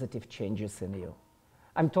see positive changes in you.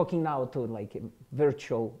 I'm talking now to like a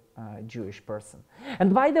virtual Jewish person.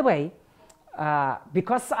 And by the way,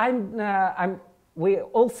 because we're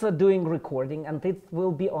also doing recording and it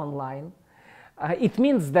will be online, it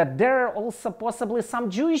means that there are also possibly some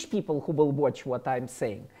Jewish people who will watch what I'm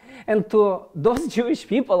saying. And to those Jewish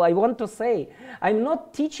people, I want to say, I'm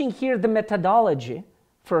not teaching here the methodology,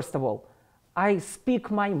 first of all. I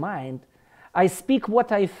speak my mind. I speak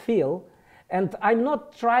what I feel. And I'm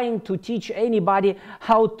not trying to teach anybody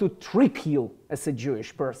how to trick you as a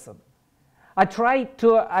Jewish person. I try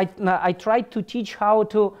to teach how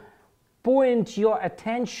to point your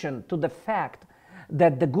attention to the fact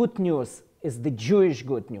that the good news is the Jewish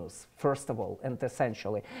good news, first of all and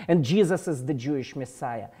essentially. And Jesus is the Jewish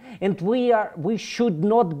Messiah. And we should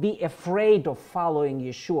not be afraid of following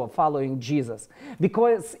Yeshua, following Jesus,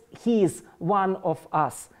 because he is one of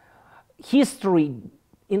us.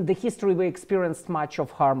 In the history, we experienced much of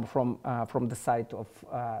harm from the side of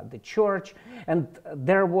the church, and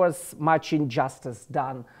there was much injustice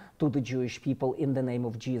done to the Jewish people in the name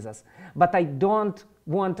of Jesus. But I don't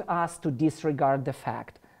want us to disregard the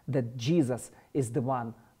fact that Jesus is the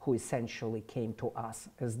one who essentially came to us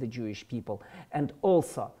as the Jewish people, and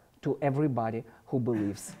also to everybody who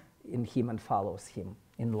believes in him and follows him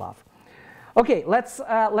in love. Okay, let's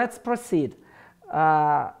proceed.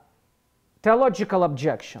 Theological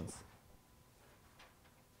objections.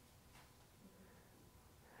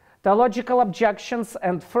 Theological objections,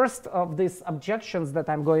 and first of these objections that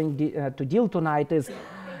I'm going to deal tonight is,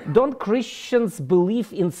 don't Christians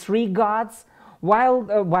believe in three gods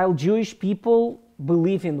while Jewish people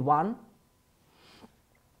believe in one?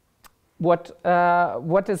 What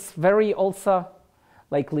is very also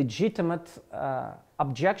like legitimate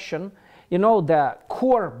objection, you know, the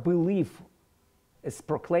core belief is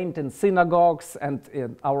proclaimed in synagogues and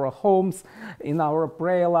in our homes, in our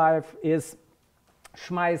prayer life, is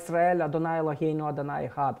Shema Yisrael, Adonai Eloheinu, Adonai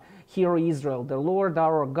Echad. Hear Israel, the Lord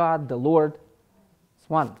our God, the Lord is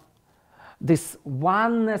one. This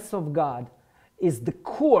oneness of God is the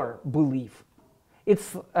core belief.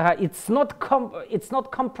 It's not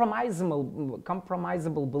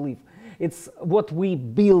compromisable belief. It's what we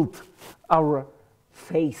build our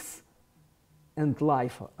faith and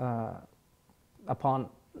life upon,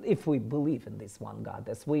 if we believe in this one God.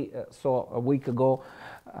 As we saw a week ago,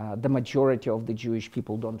 the majority of the Jewish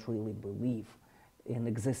people don't really believe in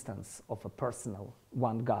existence of a personal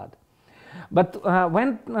one God. But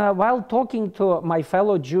while talking to my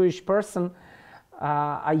fellow Jewish person,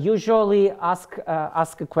 I usually ask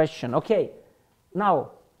a question. Okay,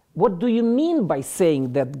 now, what do you mean by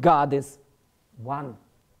saying that God is one?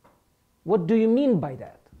 What do you mean by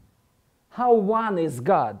that? How one is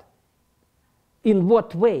God? In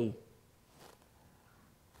what way?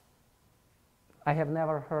 I have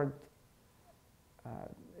never heard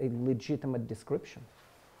a legitimate description.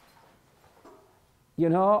 You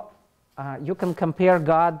know, you can compare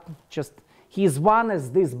God, just he is one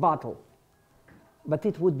as this bottle, but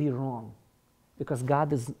it would be wrong, because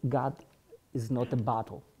God is not a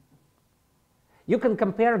bottle. You can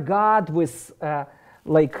compare God with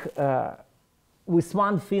with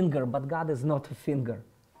one finger, but God is not a finger.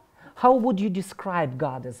 How would you describe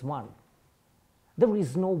God as one? There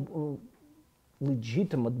is no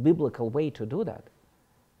legitimate biblical way to do that.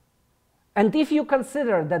 And if you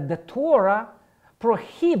consider that the Torah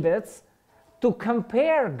prohibits to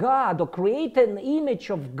compare God or create an image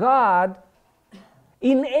of God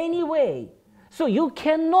in any way, so you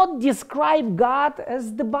cannot describe God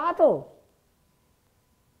as the bottle.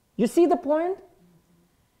 You see the point?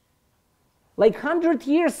 Like 100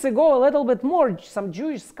 years ago, a little bit more, some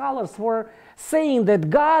Jewish scholars were saying that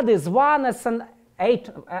God is one as an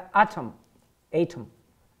atom,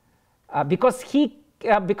 because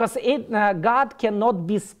God cannot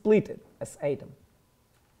be split as atom.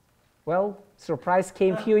 Well, surprise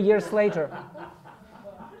came a few years later.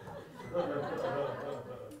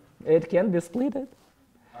 It can be split.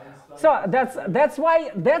 So that's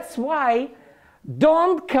why.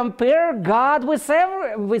 Don't compare God with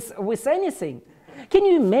anything. Can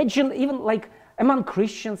you imagine, even like among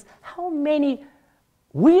Christians, how many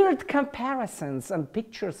weird comparisons and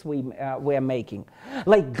pictures we're making?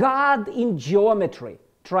 Like God in geometry,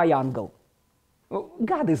 triangle.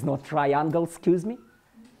 God is not triangle, excuse me.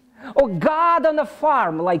 Or God on a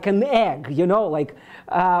farm, like an egg, you know, like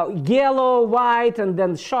yellow, white, and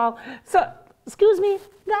then shell. So, excuse me,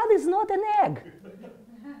 God is not an egg.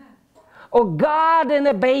 Or God in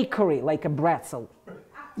a bakery, like a pretzel.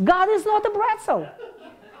 God is not a pretzel.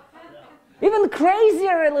 Even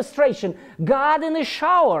crazier illustration, God in a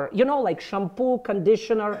shower, you know, like shampoo,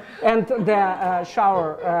 conditioner, and the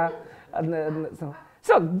shower.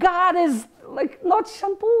 So God is like not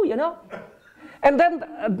shampoo, you know. And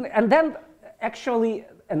then actually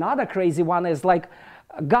another crazy one is like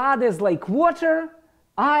God is like water,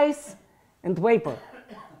 ice, and vapor.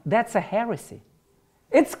 That's a heresy.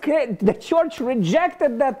 The church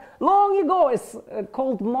rejected that long ago. It's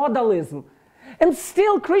called modalism. And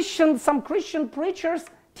still some Christian preachers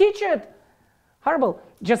teach it. Horrible.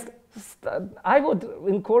 Just, I would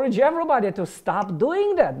encourage everybody to stop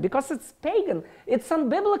doing that, because it's pagan. It's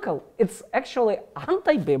unbiblical. It's actually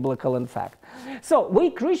anti-biblical, in fact. So we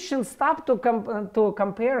Christians stop to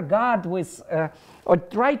compare God with, or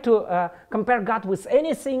try to compare God with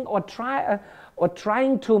anything, or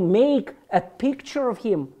trying to make a picture of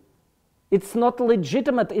him. It's not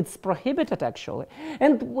legitimate, it's prohibited actually.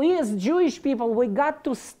 And we as Jewish people, we got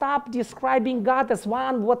to stop describing God as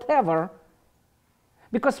one whatever,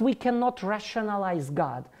 because we cannot rationalize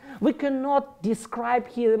God. We cannot describe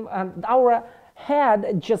him, and our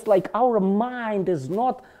head, just like our mind, is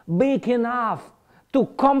not big enough to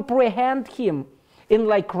comprehend him in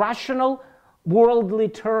like rational, worldly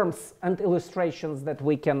terms and illustrations that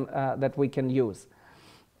we can use.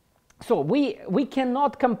 So we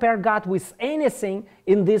cannot compare God with anything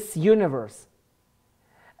in this universe.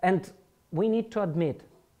 And we need to admit,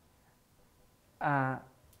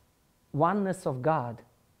 oneness of God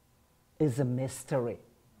is a mystery.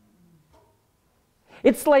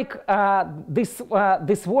 It's like this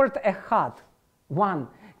word echad, one,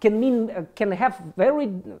 can have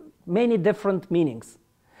very many different meanings.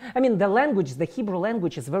 I mean, the language, the Hebrew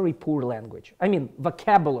language is very poor language. I mean,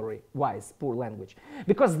 vocabulary-wise, poor language.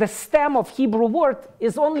 Because the stem of Hebrew word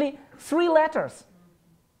is only 3 letters.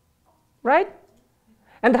 Right?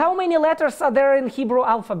 And how many letters are there in Hebrew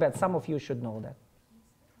alphabet? Some of you should know that.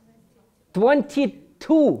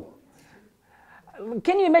 22.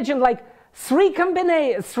 Can you imagine, like, three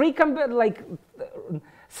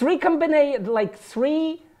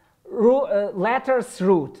letters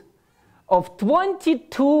root of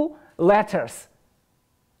 22 letters?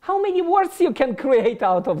 How many words you can create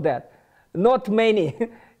out of that? Not many.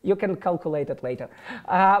 You can calculate it later.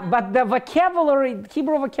 But the vocabulary,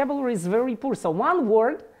 Hebrew vocabulary is very poor. So one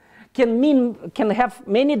word can have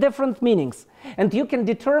many different meanings. And you can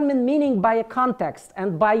determine meaning by a context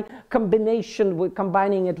and by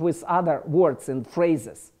combining it with other words and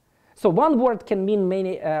phrases. So one word can mean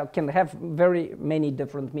can have very many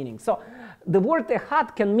different meanings. So the word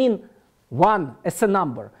echad can mean one as a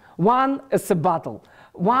number, one as a bottle,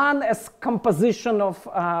 one as composition of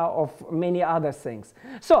many other things.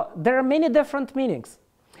 So there are many different meanings.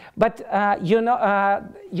 But you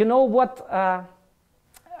know what?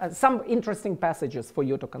 Some interesting passages for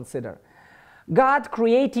you to consider. God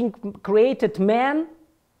created man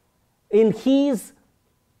in his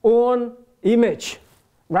own image,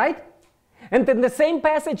 right? And in the same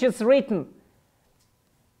passage it's written,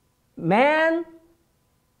 man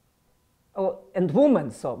and woman,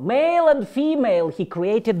 so male and female, he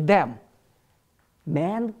created them.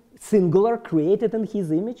 Man, singular, created in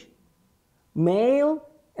his image. Male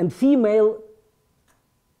and female,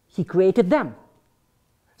 he created them.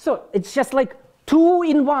 So it's just like 2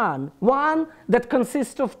 in 1, one that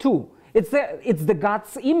consists of 2. It's the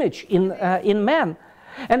God's image in man.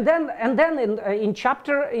 And then in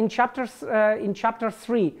chapter 3,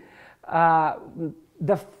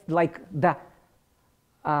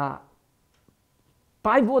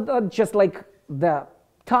 just like the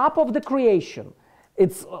top of the creation,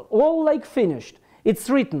 it's all like finished. It's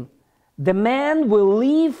written, the man will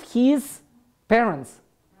leave his parents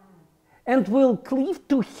and will cleave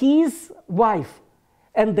to his wife,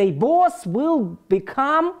 and they both will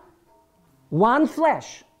become one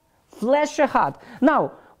flesh echad.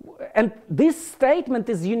 Now, and this statement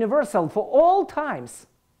is universal for all times.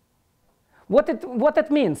 What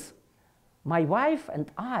it means? My wife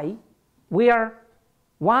and I, we are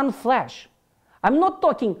one flesh. I'm not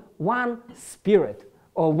talking one spirit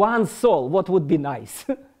or one soul, what would be nice.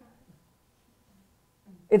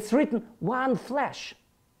 It's written one flesh.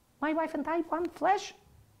 My wife and I, one flesh?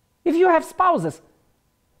 If you have spouses,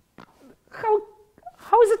 how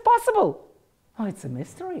is it possible? Oh, it's a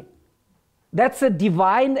mystery. That's a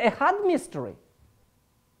divine echad mystery.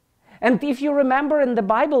 And if you remember in the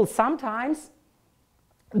Bible, sometimes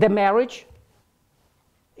the marriage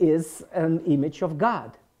is an image of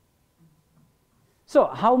God. So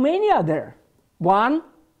how many are there? 1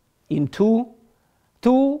 in 2,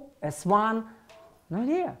 2 as 1, no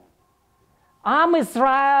idea. Am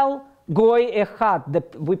Israel goy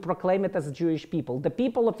echad. We proclaim it as Jewish people. The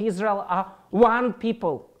people of Israel are one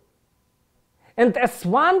people. And as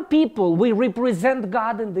one people, we represent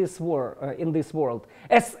God in this world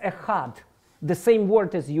as echad. The same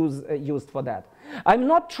word is used for that. I'm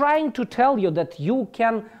not trying to tell you that you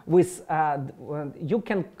can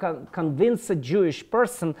convince a Jewish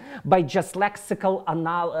person by just lexical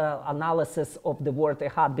analysis of the word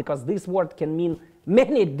echad, because this word can mean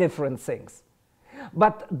many different things.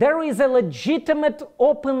 But there is a legitimate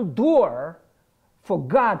open door for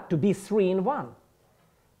God to be 3 in 1.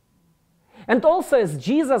 And also, as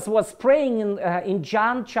Jesus was praying in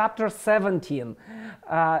John chapter 17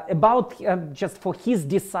 about just for his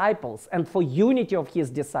disciples and for unity of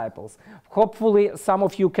his disciples, hopefully some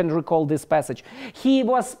of you can recall this passage. He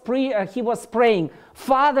was praying,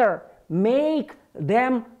 Father, make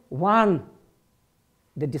them one,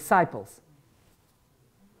 the disciples,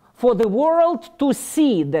 for the world to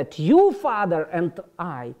see that you, Father, and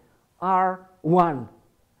I are one.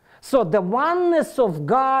 So the oneness of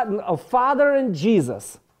God, of Father and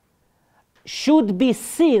Jesus, should be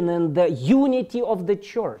seen in the unity of the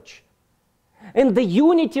church, in the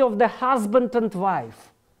unity of the husband and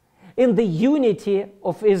wife, in the unity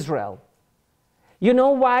of Israel. You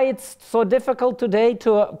know why it's so difficult today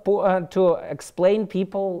to explain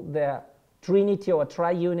people the Trinity or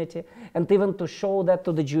triunity, and even to show that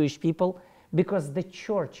to the Jewish people, because the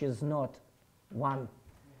church is not one.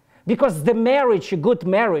 Because the marriage, a good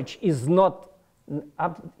marriage, is not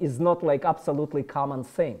like absolutely common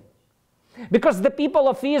thing. Because the people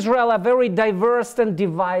of Israel are very diverse and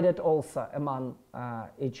divided also among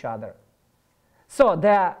each other. So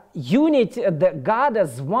the unity, the God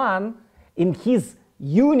as one in his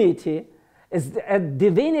unity, is a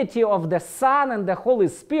divinity of the Son and the Holy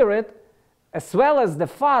Spirit, as well as the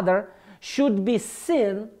Father, should be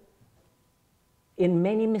seen in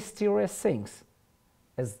many mysterious things,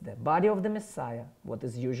 as the body of the Messiah, what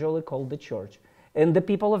is usually called the church, in the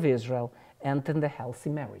people of Israel, and in the healthy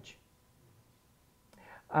marriage.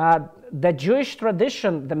 The Jewish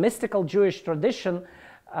tradition, the mystical Jewish tradition,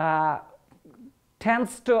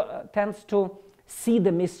 tends to see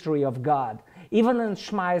the mystery of God. Even in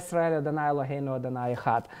Shema Yisrael, Adonai Eloheinu, Adonai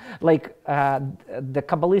Echad. Like the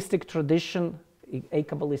Kabbalistic tradition, a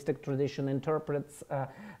Kabbalistic tradition interprets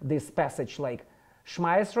this passage like,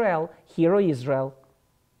 Shema Yisrael, Hear, O Israel,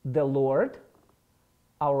 the Lord,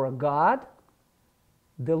 our God,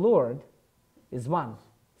 the Lord is one,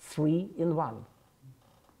 three in one.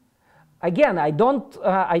 Again, I don't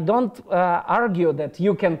argue that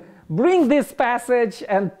you can bring this passage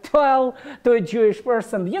and tell to a Jewish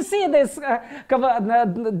person, you see this,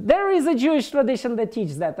 there is a Jewish tradition that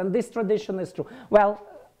teaches that, and this tradition is true. Well,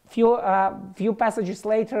 few passages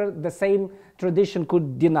later, the same tradition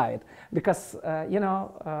could deny it, because,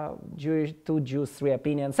 two Jews, three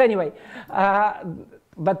opinions. Anyway,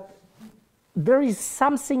 but there is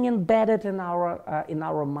something embedded in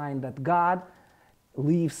our mind that God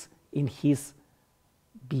lives in his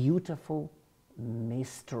beautiful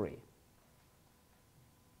mystery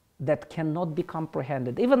that cannot be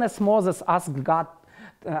comprehended. Even as Moses asked God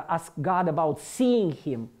about seeing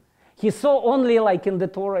him, he saw only, like in the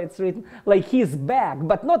Torah it's written, like his back,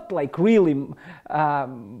 but not like really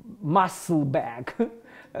muscle back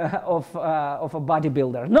of a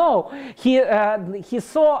bodybuilder. No, he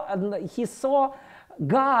saw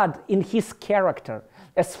God in his character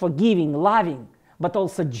as forgiving, loving, but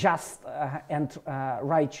also just and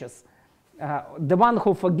righteous. The one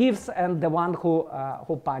who forgives and the one who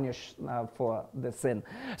punishes for the sin.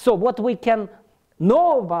 So what we can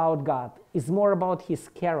know about God is more about his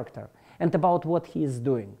character and about what he is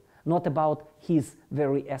doing, not about his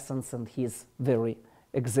very essence and his very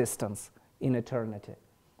existence in eternity.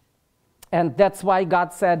 And that's why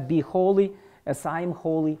God said, be holy as I am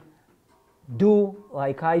holy, do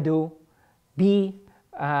like I do, be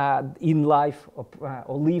in life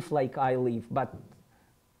or live like I live, but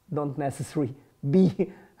don't necessarily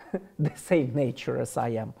be the same nature as I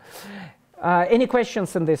am. Any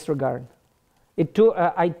questions in this regard?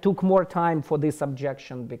 I took more time for this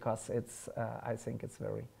objection because I think it's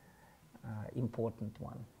very important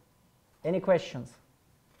one. Any questions?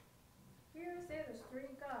 Here it says three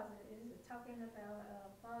gods. Is it talking about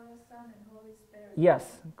Father, Son, and Holy Spirit?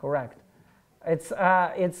 Yes, correct.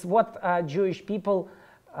 It's what Jewish people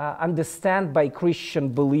understand by Christian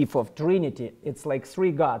belief of Trinity. It's like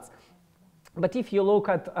three gods. But if you look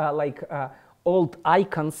at old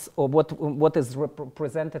icons or what is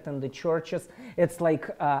represented in the churches, it's like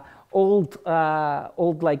old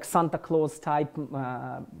like Santa Claus type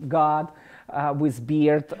God with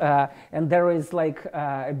beard, and there is like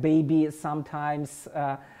a baby sometimes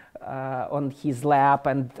on his lap,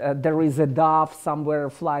 and there is a dove somewhere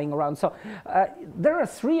flying around. So there are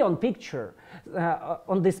three on picture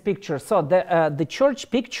on this picture. So the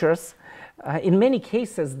church pictures, in many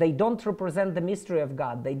cases, they don't represent the mystery of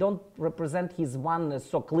God. They don't represent his oneness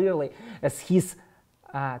so clearly as his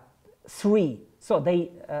three. So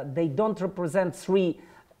they don't represent three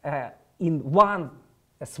in one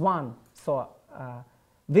as one so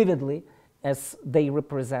vividly as they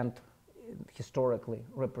historically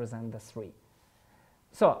represent the three.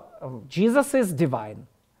 So Jesus is divine.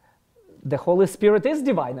 The Holy Spirit is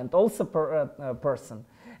divine and also person.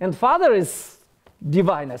 And Father is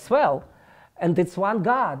divine as well. And it's one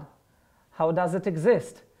God. How does it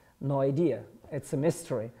exist? No idea. It's a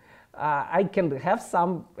mystery. I can have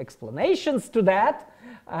some explanations to that.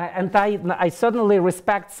 And I certainly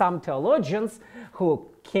respect some theologians who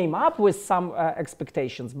came up with some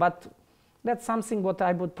expectations. But that's something what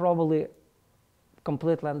I would probably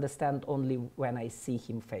completely understand only when I see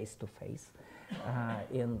him face to face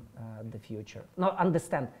in the future. Not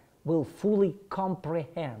understand, will fully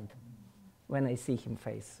comprehend when I see him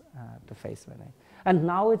face to face. And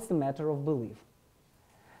now it's a matter of belief.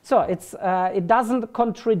 So it doesn't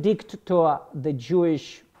contradict to the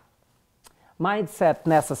Jewish mindset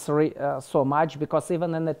necessary so much, because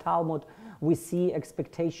even in the Talmud We see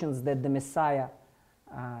expectations that the Messiah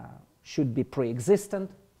should be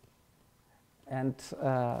pre-existent and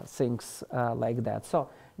things like that. So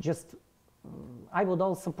just, I would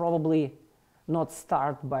also probably not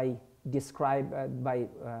start by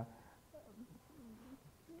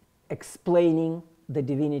explaining the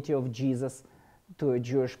divinity of Jesus to a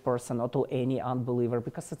Jewish person or to any unbeliever,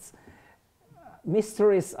 because it's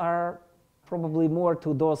mysteries are probably more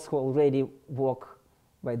to those who already walk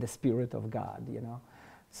by the Spirit of God, you know.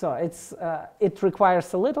 So it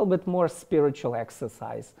requires a little bit more spiritual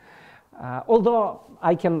exercise. Although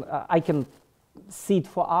I can see it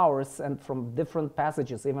for hours, and from different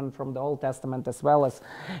passages, even from the Old Testament as well as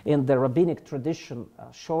in the rabbinic tradition,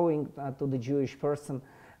 showing to the Jewish person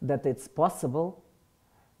that it's possible.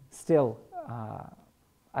 Still,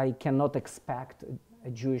 I cannot expect a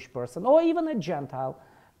Jewish person or even a Gentile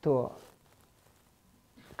to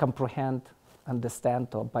comprehend, understand,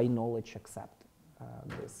 or by knowledge accept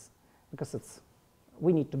this, because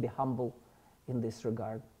we need to be humble in this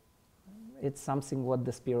regard. It's something what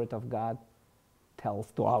the Spirit of God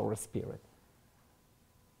tells to our spirit.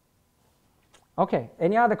 Okay,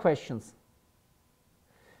 any other questions?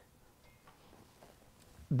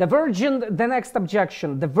 The next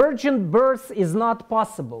objection, the virgin birth is not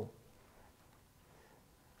possible.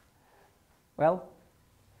 Well,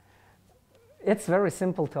 it's very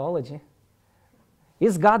simple theology.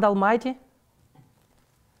 Is God Almighty?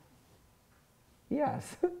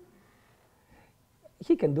 Yes.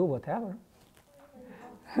 He can do whatever.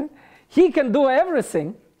 He can do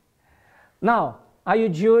everything. Now, are you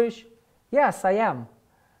Jewish? Yes, I am.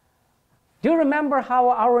 Do you remember how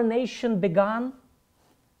our nation began?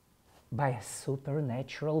 By a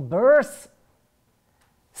supernatural birth.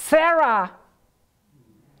 Sarah,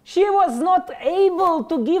 she was not able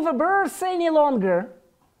to give a birth any longer.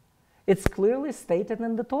 It's clearly stated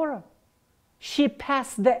in the Torah. She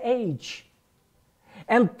passed the age.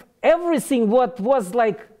 And everything what was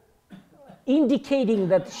like indicating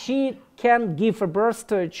that she can give a birth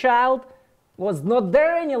to a child was not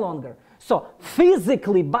there any longer. So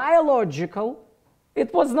physically, biological,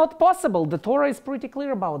 it was not possible. The Torah is pretty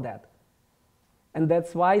clear about that. And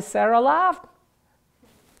that's why Sarah laughed.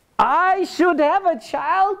 I should have a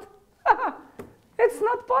child? It's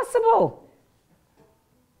not possible.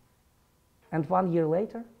 And 1 year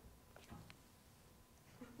later,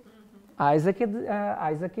 Isaac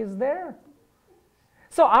is there.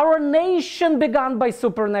 So our nation began by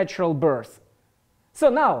supernatural birth. So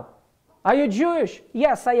now, are you Jewish?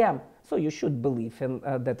 Yes, I am. So you should believe in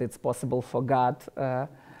that it's possible for God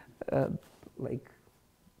like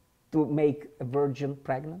to make a virgin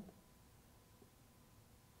pregnant.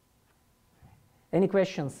 Any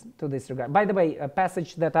questions to this regard? By the way, a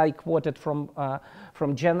passage that I quoted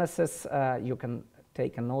from Genesis, you can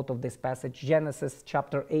take a note of this passage, Genesis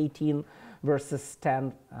chapter 18, verses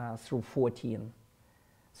 10 through 14.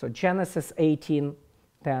 So Genesis 18,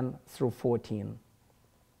 10 through 14.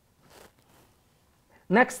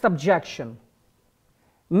 Next objection.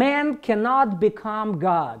 Man cannot become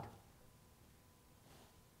God.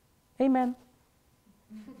 Amen.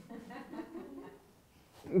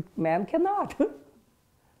 Man cannot.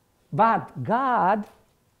 But God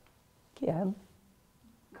can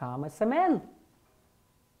come as a man,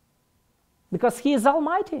 because he is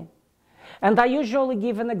almighty. And I usually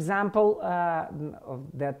give an example of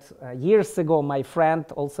that years ago my friend,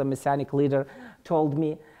 also a Messianic leader, told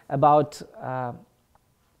me about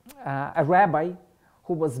a rabbi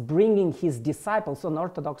who was bringing his disciples, an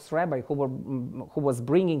Orthodox rabbi who was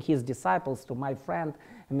bringing his disciples to my friend,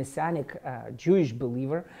 a Messianic Jewish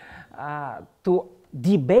believer, to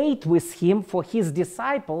debate with him for his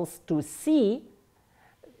disciples to see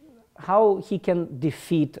how he can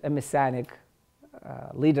defeat a Messianic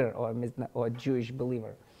leader or Jewish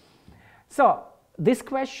believer. So this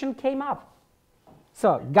question came up.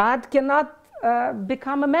 So God cannot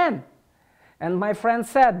become a man. And my friend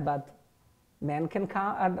said, but man can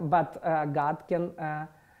come, God can,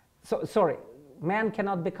 sorry, man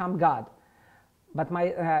cannot become God. But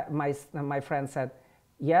my friend said,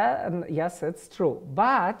 yeah, yes, it's true,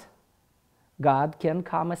 but God can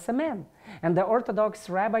come as a man. And the Orthodox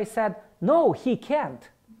rabbi said, no, he can't.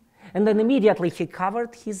 And then immediately he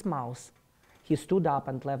covered his mouth. He stood up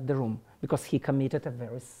and left the room because he committed a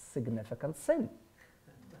very significant sin.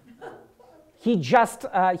 He just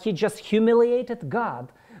humiliated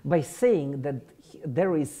God by saying that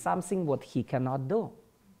there is something what he cannot do.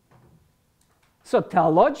 So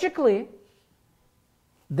theologically,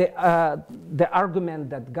 the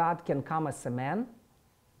argument that God can come as a man,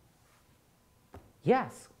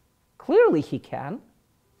 yes, clearly he can.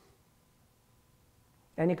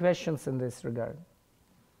 Any questions in this regard?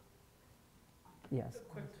 Yes.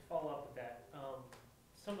 Quick to follow up with that.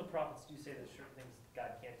 Some of the prophets do say there's certain things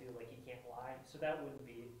God can't do, like he can't lie. So that wouldn't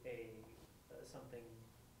be something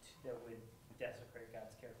that would desecrate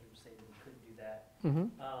God's character to say that he couldn't do that.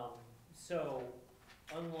 Mm-hmm. So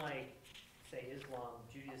unlike, say, Islam,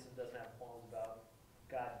 Judaism doesn't have qualms about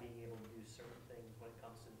God being able to do certain things when it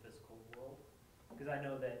comes to the physical world. Because I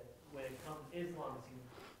know that when it comes to Islam,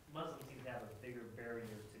 Muslims seem to have a bigger barrier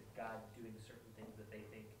to God doing certain things that they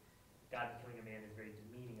think God becoming a man is very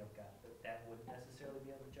demeaning of God. But that wouldn't necessarily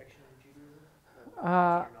be an objection of Judaism, to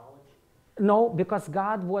your knowledge? No, because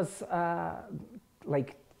God was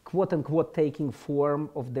like quote unquote taking form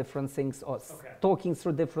of different things or talking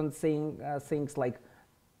through different things like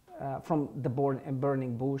from the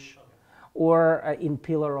burning bush or in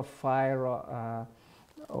pillar of fire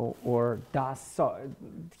or dust. So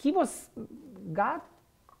God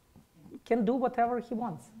can do whatever he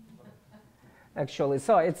wants, actually.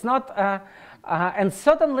 So it's not, and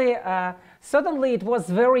certainly it was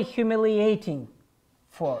very humiliating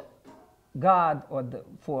for God or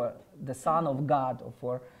for the Son of God or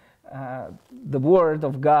for the Word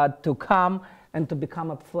of God to come and to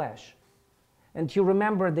become a flesh. And you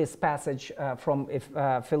remember this passage from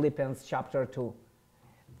Philippians chapter 2.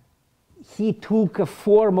 He took a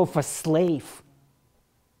form of a slave.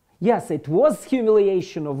 Yes, it was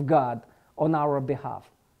humiliation of God on our behalf.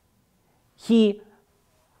 He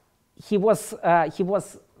was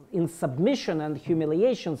in submission and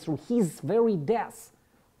humiliation through his very death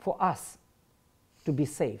for us to be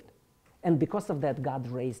saved. And because of that, God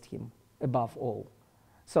raised him above all.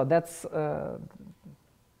 So that's a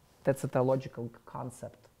theological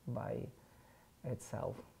concept by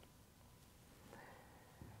itself.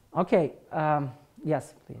 Okay,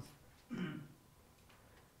 yes, please.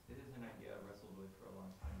 This is an idea I wrestled with for a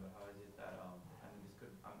long time, but how is it that, and this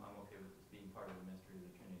could, I'm okay with this being part of the mystery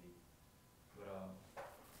of the Trinity, but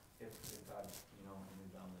if God, in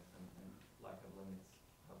his boundless and lack of limits,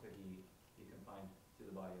 how could he be confined to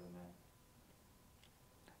the body of a man?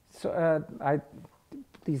 So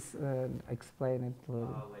please explain it a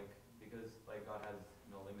little. Because God has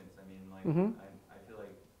no limits. I mean, Mm-hmm. I feel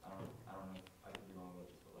like I don't know if I could be wrong about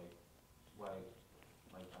this, but why,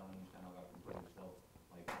 I don't understand how God can put himself,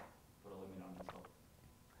 put a limit on himself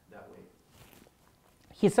that way.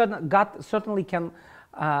 God certainly can.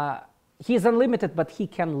 He is unlimited, but he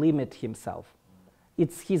can limit himself.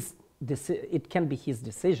 It's it can be his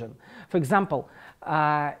decision. For example,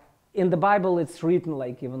 in the Bible, it's written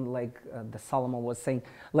the Solomon was saying,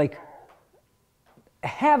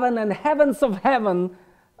 heaven and heavens of heaven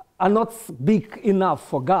are not big enough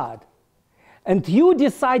for God. And you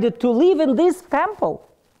decided to live in this temple.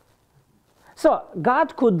 So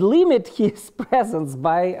God could limit his presence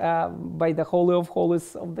by the Holy of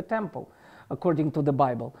Holies of the temple, according to the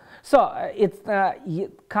Bible. So it's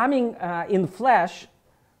coming in flesh,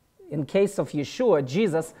 in case of Yeshua,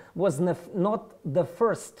 Jesus was not the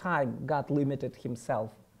first time God limited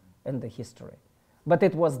himself in the history, but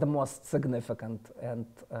it was the most significant and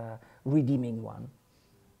redeeming one.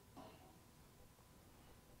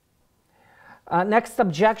 Next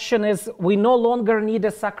objection is we no longer need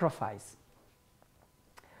a sacrifice.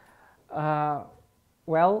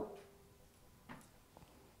 Well,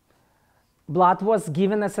 blood was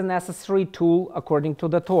given as a necessary tool according to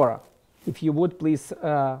the Torah. If you would, please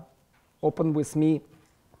open with me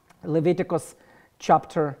Leviticus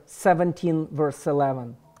chapter 17, verse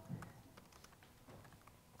 11.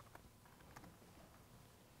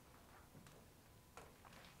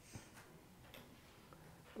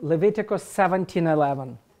 Leviticus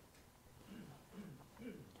 17:11.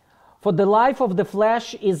 For the life of the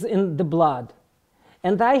flesh is in the blood,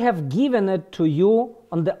 and I have given it to you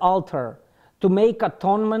on the altar to make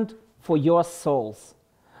atonement for your souls.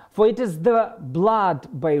 For it is the blood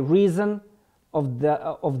by reason of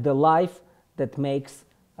the life that makes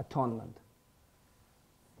atonement.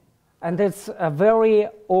 And it's a very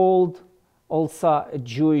old, also a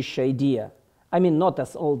Jewish idea. I mean, not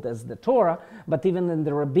as old as the Torah, but even in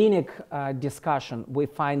the rabbinic discussion, we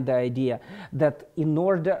find the idea that in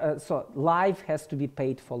order, so life has to be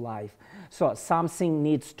paid for life. So something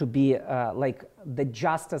needs to be, the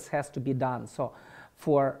justice has to be done. So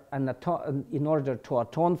in order to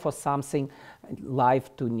atone for something, life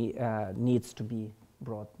needs to be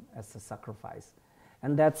brought as a sacrifice.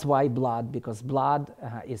 And that's why blood, because blood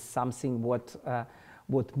is something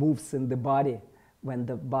what moves in the body when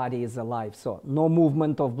the body is alive. So no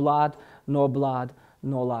movement of blood, no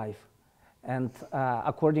life. And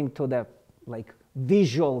according to the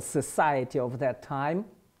visual society of that time,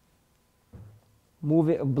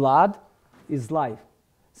 blood is life.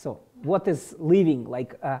 So what is living,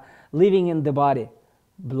 like living in the body?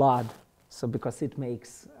 Blood. So because it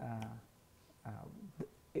makes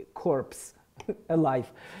corpse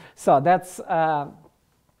alive. So that's the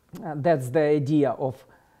idea of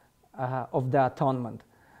the atonement.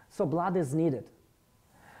 So blood is needed.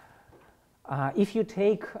 If you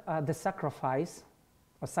take the sacrifice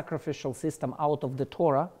or sacrificial system out of the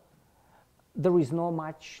Torah, there is no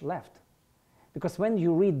much left. Because when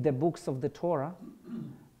you read the books of the Torah,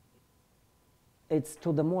 it's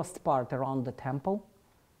to the most part around the temple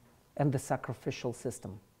and the sacrificial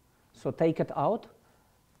system. So take it out,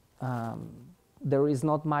 there is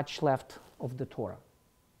not much left of the Torah.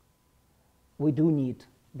 We do need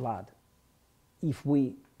blood if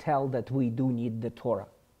we tell that we do need the Torah.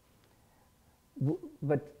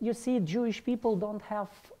 But you see, Jewish people don't have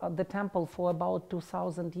the temple for about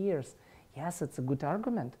 2,000 years. Yes, it's a good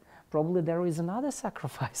argument. Probably there is another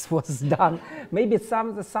sacrifice was done. Maybe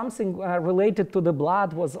something related to the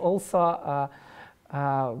blood was also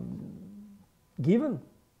given.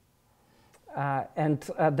 And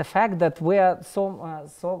the fact that we are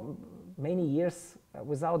so many years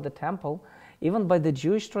without the temple, even by the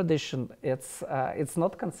Jewish tradition, it's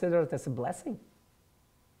not considered as a blessing.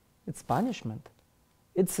 It's punishment.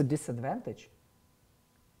 It's a disadvantage.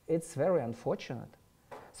 It's very unfortunate.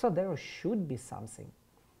 So there should be something.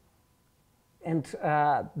 And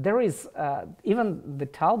there is, even the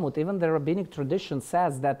Talmud, even the rabbinic tradition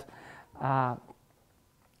says that about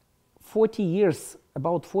 40 years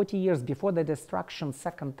before the destruction,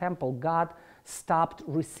 Second Temple, God stopped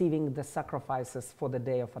receiving the sacrifices for the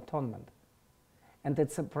Day of Atonement. And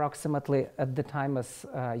it's approximately at the time as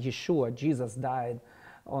Yeshua, Jesus, died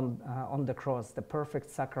on the cross. The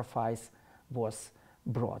perfect sacrifice was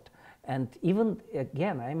brought. And even,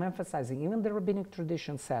 again, I'm emphasizing, even the rabbinic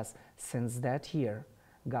tradition says, since that year,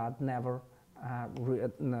 God never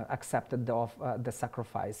accepted the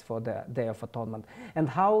sacrifice for the Day of Atonement. And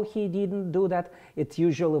how he didn't do that, it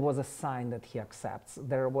usually was a sign that he accepts.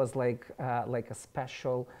 There was like a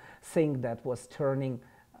special thing that was turning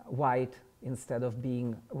white instead of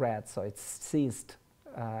being red, so it ceased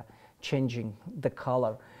changing the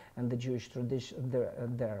color. And the Jewish tradition,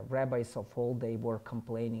 the rabbis of old, they were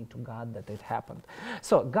complaining to God that it happened.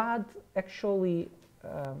 So God actually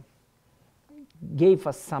gave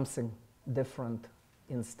us something different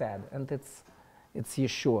instead, and it's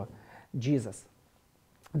Yeshua, Jesus.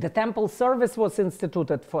 The temple service was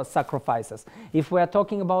instituted for sacrifices. If we are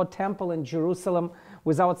talking about temple in Jerusalem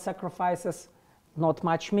without sacrifices, not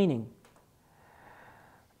much meaning.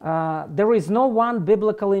 There is no one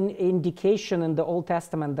biblical indication in the Old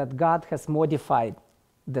Testament that God has modified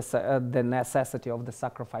the necessity of the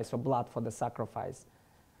sacrifice or blood for the sacrifice.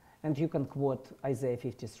 And you can quote Isaiah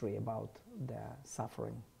 53 about the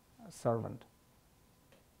suffering servant.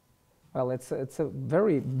 Well, it's a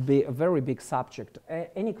very big subject.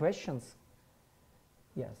 Any questions?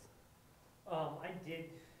 Yes. I did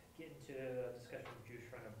get into a discussion with a Jewish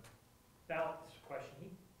friend about this question. He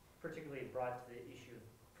particularly brought to the issue of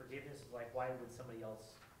forgiveness, like why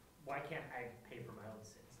can't I pay for my own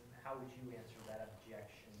sins? And how would you answer that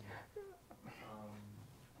objection?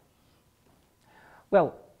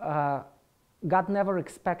 Well, God never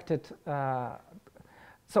expected,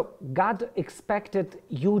 so God expected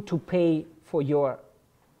you to pay for your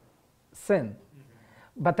sin.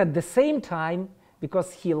 Mm-hmm. But at the same time,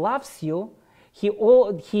 because he loves you, he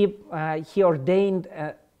ordained,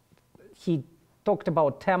 he talked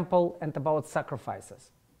about temple and about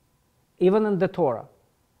sacrifices. Even in the Torah,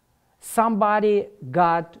 somebody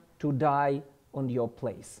got to die on your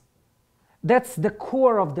place. That's the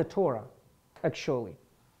core of the Torah, actually.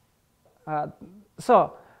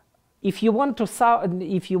 So, if you want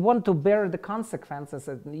to bear the consequences,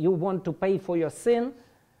 and you want to pay for your sin,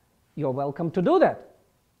 you're welcome to do that.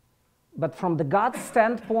 But from the God's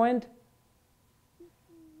standpoint,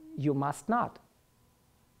 you must not,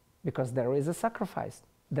 because there is a sacrifice.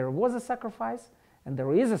 There was a sacrifice, and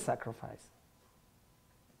there is a sacrifice.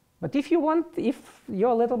 But if you're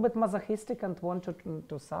a little bit masochistic and want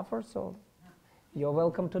to suffer, so you're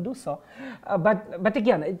welcome to do so. But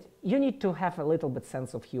again, you need to have a little bit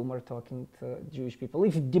sense of humor talking to Jewish people,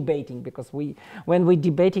 if debating, because when we're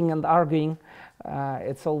debating and arguing,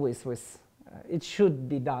 it's always with, it should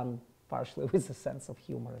be done partially with a sense of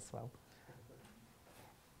humor as well.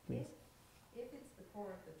 Please. If it's the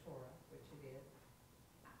core of the Torah, which it is,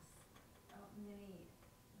 many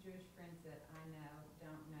Jewish friends that I know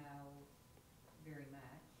don't know very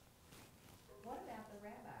much. What about the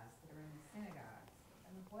rabbis that are in the synagogues?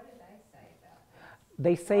 I mean, what do they say about this?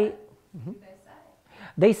 They say, What do they say?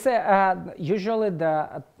 They say, usually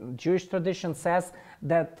the Jewish tradition says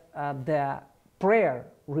that the prayer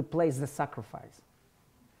replaces the sacrifice.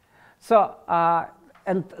 So,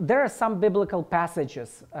 and there are some biblical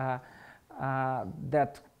passages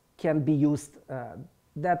that can be used,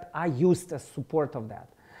 that are used as support of that.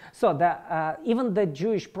 So even the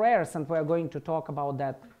Jewish prayers, and we're going to talk about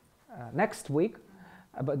that next week,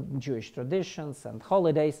 about Jewish traditions and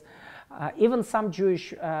holidays, even some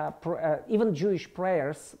Jewish, even Jewish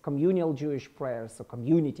prayers, communal Jewish prayers or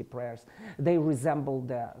community prayers, they resemble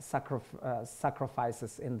the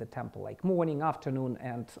sacrifices in the temple, like morning, afternoon,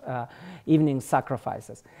 and evening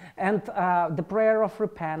sacrifices. And the prayer of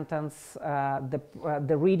repentance,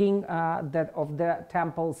 the reading of the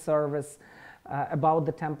temple service, about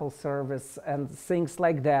the temple service, and things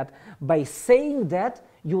like that. By saying that,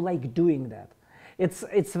 you like doing that.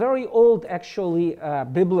 It's very old, actually,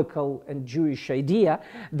 biblical and Jewish idea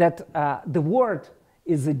that the word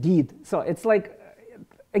is a deed. So it's like,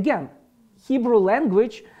 again, Hebrew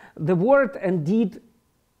language, the word and deed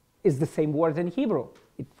is the same word in Hebrew.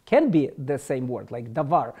 It can be the same word, like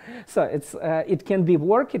davar. So it's it can be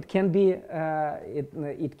work, it can be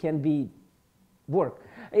work,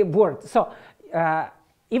 a word. So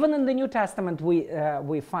even in the New Testament,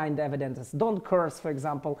 we find evidence. Don't curse, for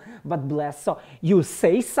example, but bless. So you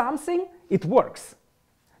say something, it works.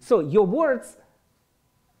 So your words,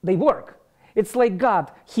 they work. It's like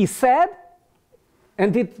God. He said,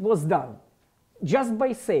 and it was done, just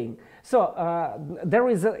by saying. So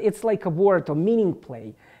it's like a word or meaning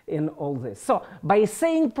play in all this. So by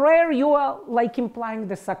saying prayer, you are like implying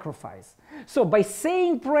the sacrifice. So by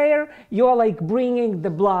saying prayer, you are like bringing the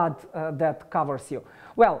blood that covers you.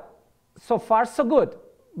 Well, so far so good,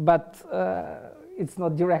 but it's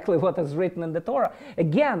not directly what is written in the Torah.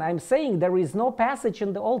 Again, I'm saying there is no passage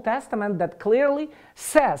in the Old Testament that clearly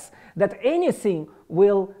says that anything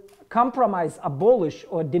will compromise, abolish,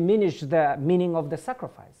 or diminish the meaning of the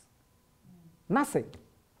sacrifice. Nothing.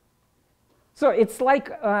 So it's like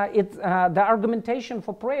the argumentation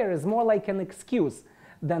for prayer is more like an excuse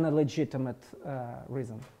than a legitimate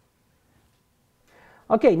reason.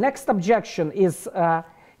 Okay, next objection is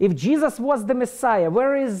if Jesus was the Messiah,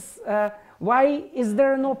 why is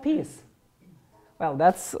there no peace? Well,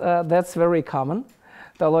 that's very common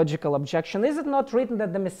theological objection. Is it not written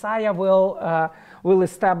that the Messiah will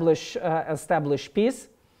establish peace?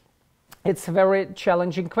 It's a very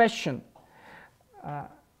challenging question.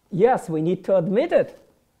 Yes, we need to admit it.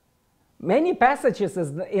 Many passages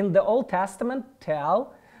in the Old Testament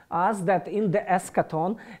tell us that in the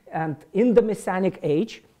eschaton and in the Messianic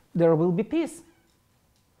age, there will be peace.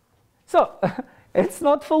 So, it's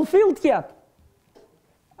not fulfilled yet.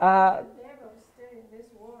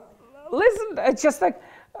 Listen, it's just like,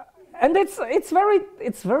 and it's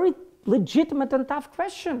very legitimate and tough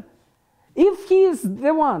question. If he is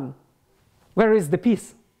the one, where is the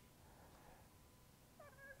peace?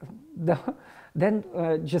 Then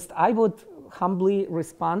I would humbly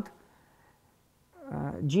respond,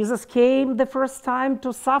 Jesus came the first time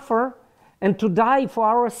to suffer and to die for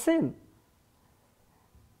our sin.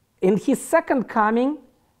 In his second coming,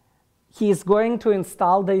 he is going to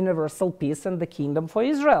install the universal peace and the kingdom for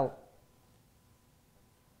Israel.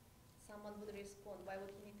 Someone would respond, why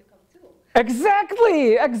would he need to come too?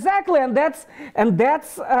 Exactly, and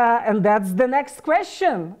that's the next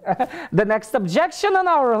question, the next objection on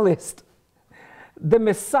our list. The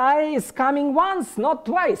Messiah is coming once, not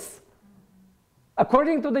twice,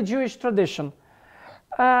 according to the Jewish tradition.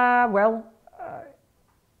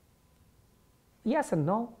 Yes and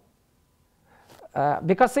no.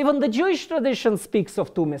 Because even the Jewish tradition speaks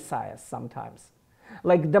of two messiahs sometimes.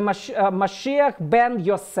 Like the Mashiach ben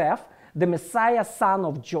Yosef, the Messiah son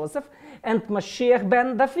of Joseph, and Mashiach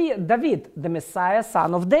ben David, the Messiah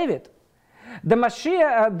son of David. The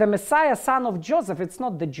Messiah son of Joseph, it's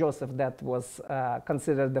not the Joseph that was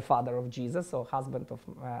considered the father of Jesus or husband of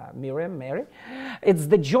Mary. It's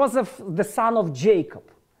the Joseph, the son of Jacob,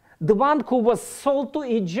 the one who was sold to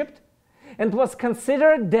Egypt and was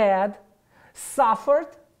considered dead, suffered,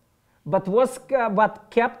 but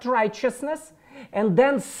kept righteousness, and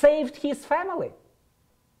then saved his family.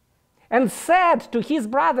 And said to his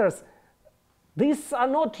brothers, "These are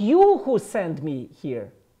not you who sent me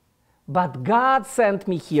here, but God sent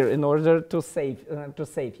me here in order to save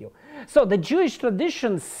you." So the Jewish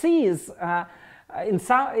tradition sees,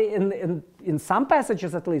 in some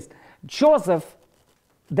passages at least, Joseph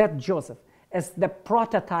as the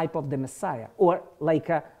prototype of the Messiah, or like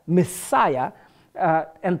a Messiah,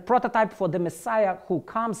 and prototype for the Messiah who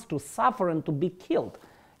comes to suffer and to be killed.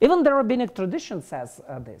 Even the rabbinic tradition says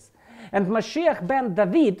this. And Mashiach ben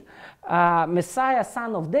David, Messiah,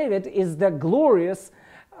 son of David, is the glorious,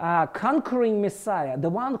 conquering Messiah, the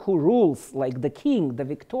one who rules like the king, the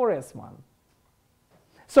victorious one.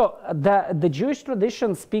 So the Jewish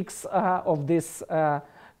tradition speaks of these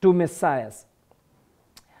two messiahs.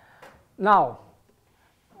 Now,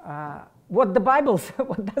 what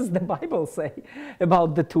does the Bible say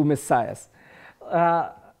about the two messiahs?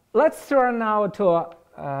 Let's turn now to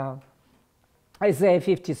Isaiah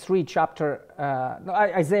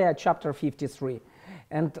chapter 53,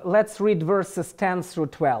 and let's read verses 10 through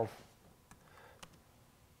 12.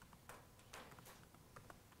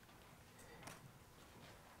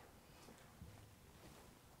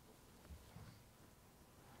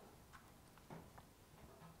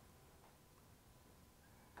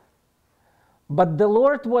 But the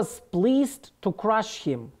Lord was pleased to crush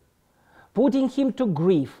him, putting him to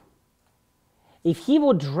grief. If he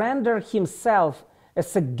would render himself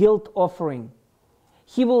as a guilt offering,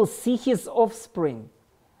 he will see his offspring.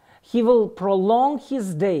 He will prolong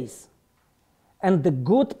his days, and the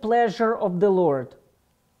good pleasure of the Lord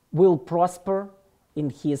will prosper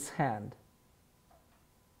in his hand.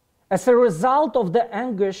 As a result of the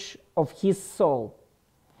anguish of his soul,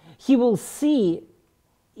 he will see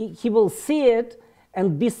it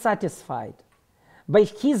and be satisfied. By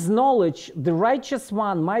his knowledge, the righteous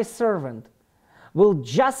one, my servant, will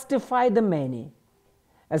justify the many,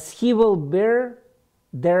 as he will bear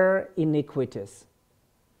their iniquities.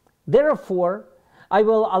 Therefore, I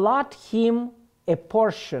will allot him a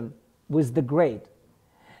portion with the great,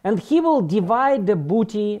 and he will divide the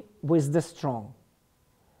booty with the strong,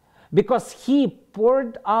 because he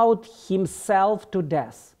poured out himself to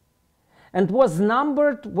death, and was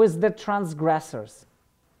numbered with the transgressors.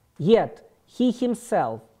 Yet he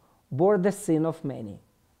himself bore the sin of many,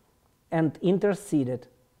 and interceded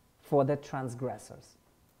for the transgressors.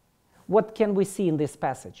 What can we see in this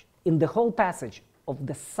passage? In the whole passage of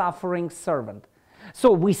the suffering servant.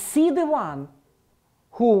 So we see the one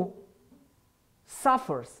who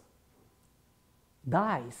suffers,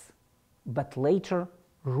 dies, but later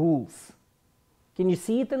rules. Can you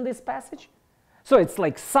see it in this passage? So it's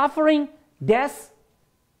like suffering, death,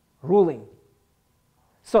 ruling.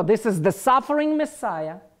 So this is the suffering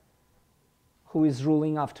Messiah who is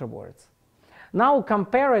ruling afterwards. Now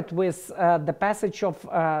compare it with the passage of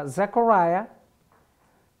Zechariah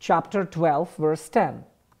chapter 12, verse 10.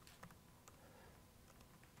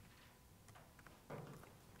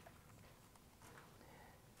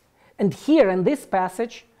 And here in this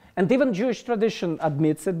passage, and even Jewish tradition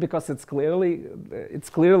admits it because it's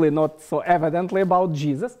clearly not so evidently about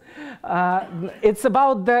Jesus. It's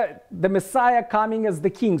about the Messiah coming as the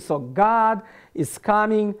king. So God is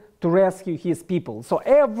coming to rescue his people. So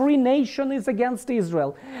every nation is against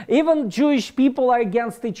Israel. Even Jewish people are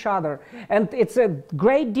against each other. And it's a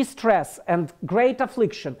great distress and great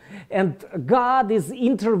affliction. And God is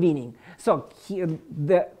intervening. So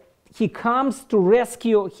he comes to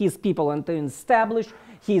rescue his people and to establish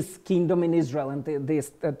his kingdom in Israel and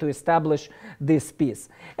to establish this peace.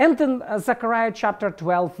 And in Zechariah chapter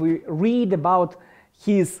 12, we read about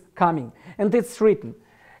his coming. And it's written,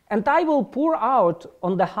 "And I will pour out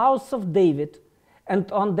on the house of David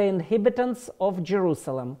and on the inhabitants of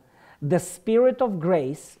Jerusalem the spirit of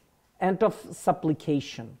grace and of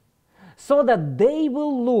supplication, so that they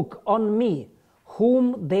will look on me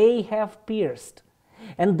whom they have pierced,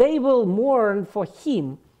 and they will mourn for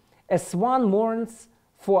him as one mourns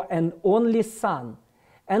for an only son,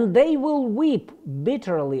 and they will weep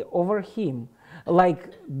bitterly over him,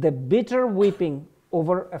 like the bitter weeping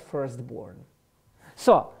over a firstborn."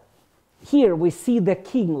 So here we see the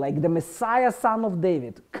king, like the Messiah, son of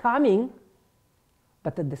David, coming,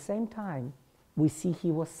 but at the same time we see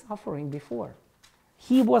he was suffering before.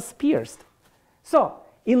 He was pierced. So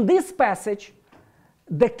in this passage,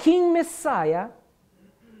 the king Messiah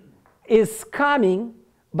is coming,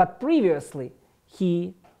 but previously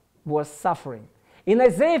he was suffering. In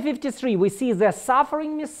Isaiah 53, we see the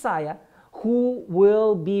suffering Messiah who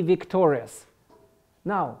will be victorious.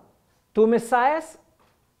 Now, two Messiahs?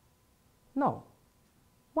 No.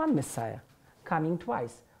 One Messiah coming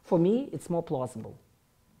twice. For me, it's more plausible.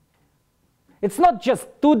 It's not just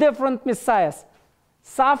two different Messiahs,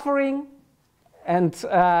 suffering and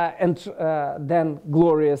then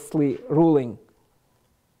gloriously ruling.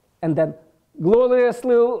 And then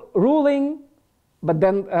gloriously ruling,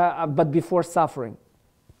 but before suffering.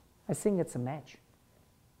 I think it's a match.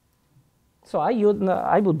 So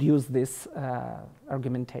I would use this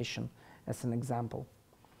argumentation as an example.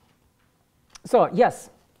 So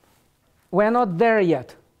yes, we're not there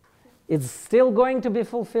yet. It's still going to be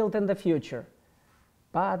fulfilled in the future.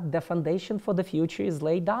 but the foundation for the future is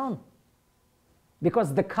laid down.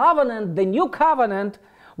 Because the covenant, the new covenant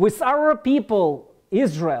with our people,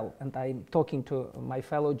 Israel, and I'm talking to my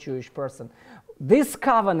fellow Jewish person, this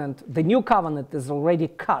covenant, the new covenant, is already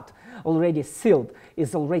cut, already sealed,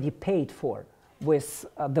 is already paid for with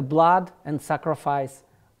the blood and sacrifice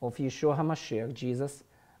of Yeshua HaMashiach, Jesus,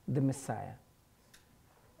 the Messiah.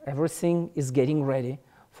 Everything is getting ready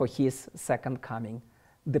for his second coming.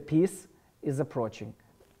 The peace is approaching.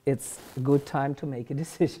 It's a good time to make a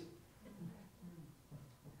decision.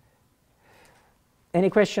 Any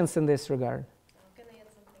questions in this regard? Can I add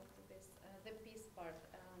something to this? The peace part.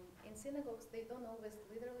 In synagogues, they don't always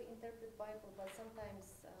literally interpret Bible, but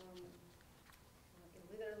sometimes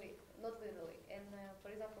literally, not literally. And for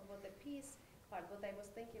example, for the peace part, what I was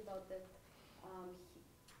thinking about that,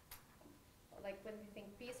 like when we think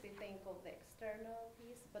peace, we think of the external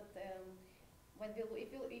peace, but when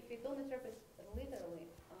if you don't interpret literally,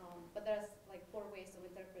 but there's like 4 ways to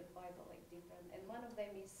interpret Bible, like different, and one of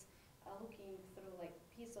them is looking through like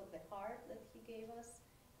peace of the heart that he gave us,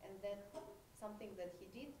 and that something that he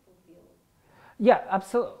did fulfill. Yeah,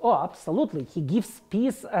 absolutely. He gives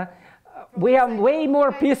peace. We are way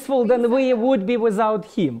more peaceful than we would be without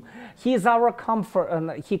him. He is our comfort,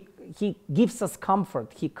 and he gives us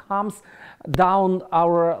comfort. He calms down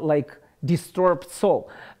our like disturbed soul.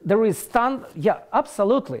 There is yeah,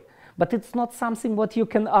 absolutely. But it's not something what you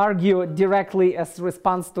can argue directly as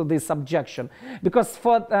response to this objection. Because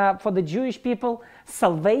for the Jewish people,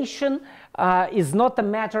 salvation is not a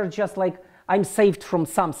matter just like I'm saved from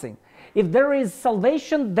something. If there is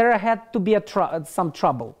salvation, there had to be some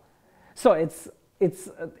trouble. So it's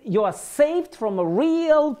you are saved from a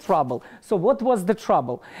real trouble. So what was the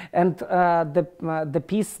trouble? And the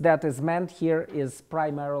peace that is meant here is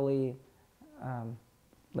primarily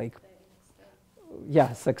like,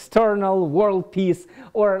 yes, external world peace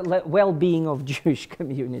or well-being of Jewish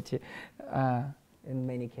community in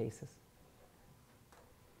many cases.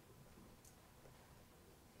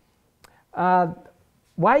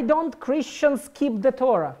 Why don't Christians keep the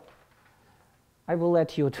Torah? I will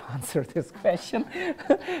let you to answer this question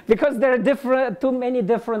because there are too many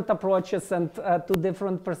different approaches and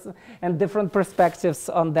different perspectives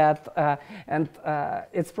on that, and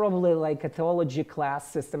it's probably like a theology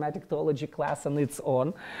class, systematic theology class on its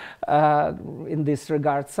own in this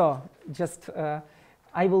regard. So just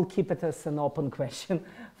I will keep it as an open question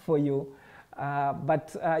for you,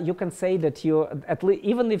 but you can say that you at least,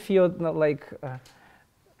 even if you're like.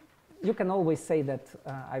 You can always say that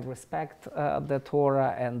I respect the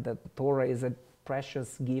Torah, and the Torah is a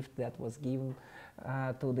precious gift that was given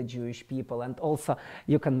to the Jewish people. And also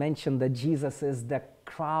you can mention that Jesus is the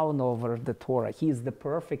crown over the Torah. He is the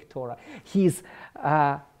perfect Torah. He's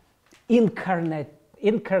incarnated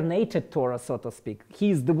Torah, so to speak. He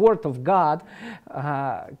is the Word of God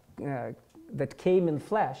that came in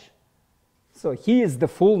flesh. So he is the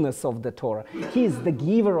fullness of the Torah. He is the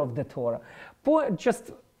giver of the Torah. Just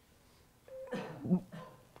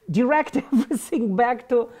direct everything back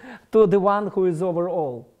to the one who is over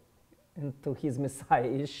all, and to his Messiah,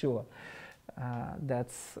 Yeshua.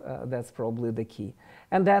 That's probably the key.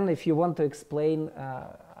 And then if you want to explain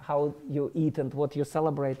how you eat and what you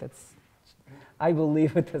celebrate, I will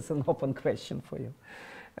leave it as an open question for you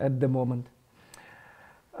at the moment.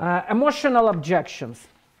 Emotional objections.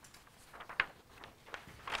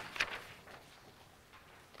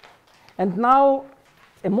 And now,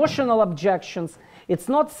 emotional objections, it's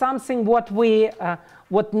not something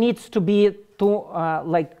what needs to be too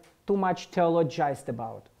much theologized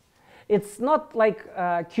about. It's not like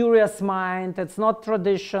curious mind, it's not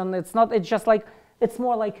tradition, it's just like, it's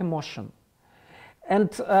more like emotion.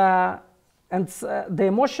 And the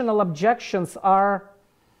emotional objections are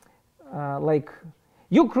like,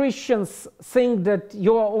 you Christians think that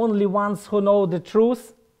you're only ones who know the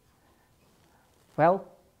truth? Well,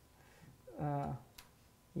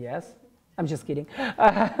 yes, I'm just kidding.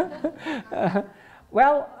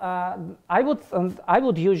 Well, I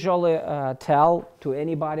would usually tell to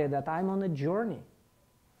anybody that I'm on a journey.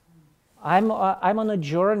 I'm on a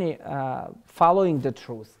journey following the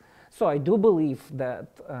truth. So I do believe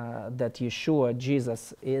that that Yeshua,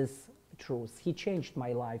 Jesus, is truth. He changed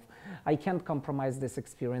my life. I can't compromise this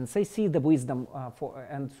experience. I see the wisdom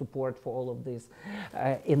and support for all of this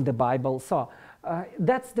in the Bible. So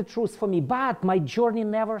that's the truth for me. But my journey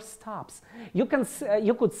never stops. You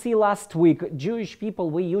could see last week, Jewish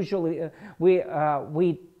people, we usually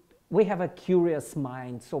we have a curious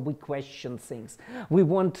mind, so we question things.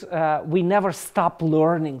 We never stop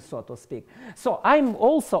learning, so to speak. So I'm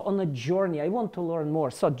also on a journey. I want to learn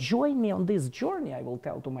more. So join me on this journey, I will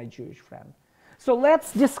tell to my Jewish friend. So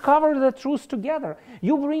let's discover the truth together.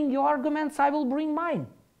 You bring your arguments, I will bring mine.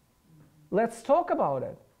 Let's talk about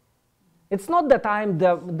it. It's not that I'm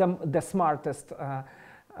the smartest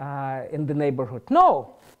in the neighborhood.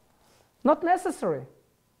 No, not necessary.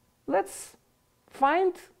 Let's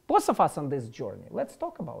find both of us on this journey. Let's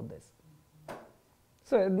talk about this.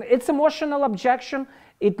 So it's emotional objection.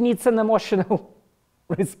 It needs an emotional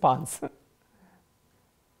response.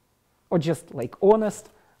 Or just like honest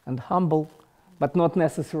and humble, but not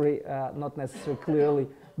necessarily clearly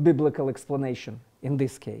biblical explanation in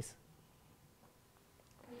this case.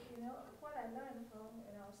 You know, what I learned from,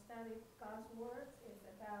 study God's word is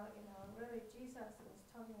about, really Jesus was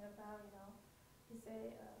talking about, he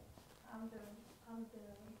said, I'm the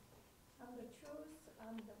truth,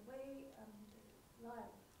 I'm the way, I'm the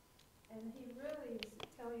life. And he really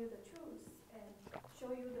tell you the truth and show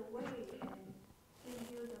you the way and give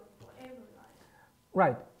you the forever life.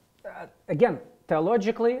 Right. Again,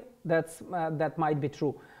 theologically, that might be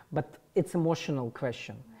true, but it's emotional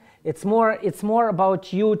question. It's more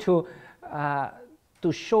about you to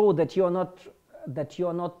show that you're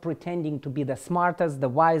not pretending to be the smartest, the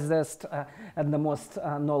wisest, and the most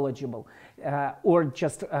knowledgeable, or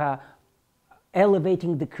just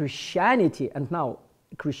elevating the Christianity, and now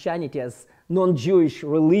Christianity as non-Jewish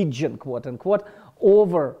religion, quote unquote,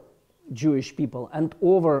 over Jewish people and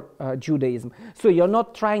over Judaism. So you're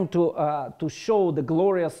not trying to show the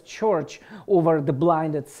glorious church over the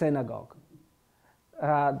blinded synagogue.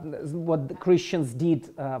 What the Christians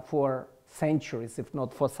did for centuries, if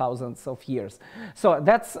not for thousands of years. So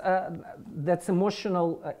that's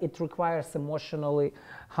emotional. It requires emotionally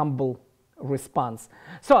humble response.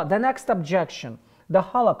 So the next objection, the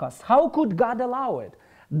Holocaust. How could God allow it?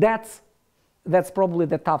 That's probably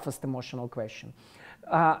the toughest emotional question.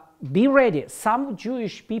 Be ready. Some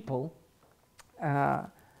Jewish people,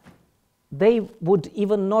 they would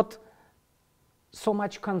even not so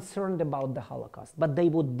much concerned about the Holocaust, but they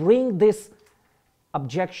would bring this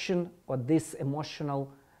objection or this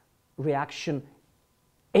emotional reaction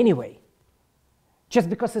anyway, just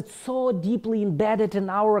because it's so deeply embedded in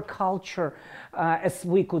our culture, as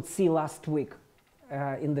we could see last week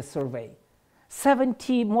in the survey.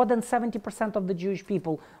 More than 70% of the Jewish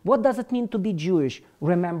people, what does it mean to be Jewish?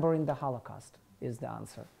 Remembering the Holocaust is the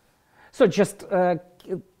answer. So just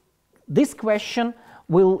this question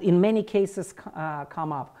will in many cases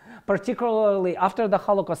come up. Particularly after the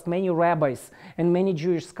Holocaust, many rabbis and many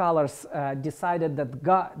Jewish scholars decided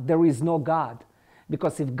that there is no God,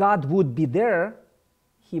 because if God would be there,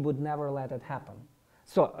 he would never let it happen.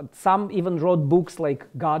 So some even wrote books like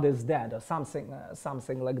God is Dead or something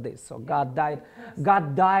like this. So God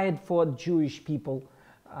died for Jewish people.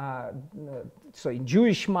 So in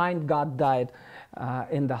Jewish mind, God died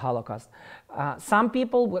in the Holocaust. Some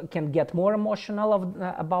people can get more emotional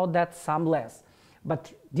about that, some less.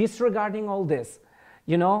 But disregarding all this,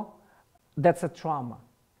 that's a trauma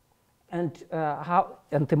and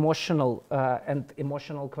emotional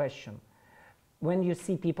question. When you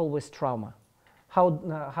see people with trauma, how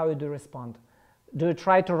do you respond? Do you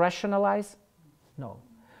try to rationalize? No.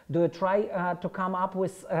 Do you try to come up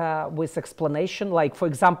with explanation? Like, for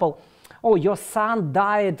example, oh, your son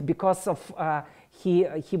died because of he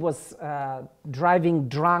was driving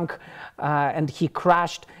drunk and he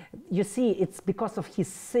crashed. You see, it's because of his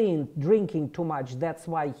sin, drinking too much. That's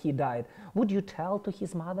why he died. Would you tell to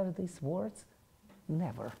his mother these words?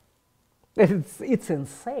 Never. It's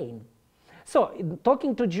insane. So,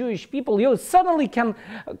 talking to Jewish people, you suddenly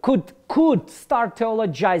could start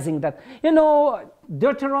theologizing that,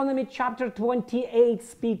 Deuteronomy chapter 28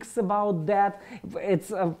 speaks about that.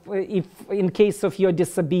 It's if in case of your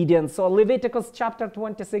disobedience, or Leviticus chapter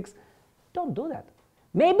 26. Don't do that.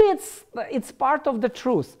 Maybe it's part of the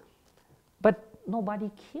truth, but nobody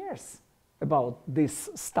cares about this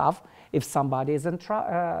stuff if somebody isn't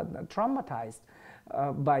traumatized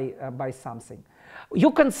by something.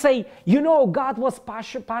 You can say, God was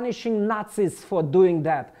punishing Nazis for doing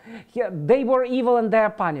that. They were evil and they're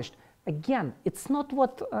punished. Again, it's not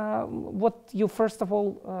what you first of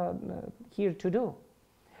all here to do.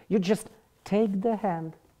 You just take the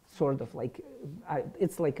hand, sort of like,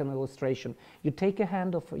 it's like an illustration. You take a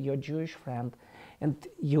hand of your Jewish friend, and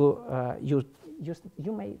you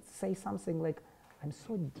may say something like, "I'm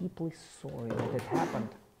so deeply sorry that it happened.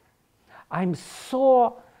 I'm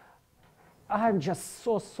just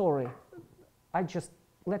so sorry.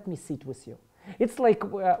 Let me sit with you." It's like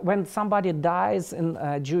when somebody dies in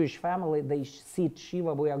a Jewish family, they sit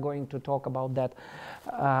Shiva. We are going to talk about that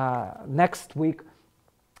next week.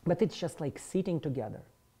 But it's just like sitting together.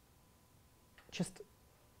 Just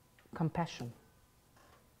compassion.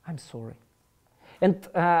 I'm sorry.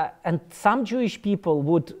 And some Jewish people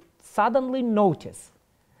would suddenly notice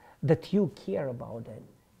that you care about it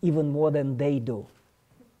even more than they do.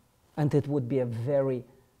 And it would be a very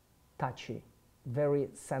touchy, very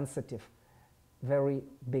sensitive, very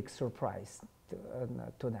big surprise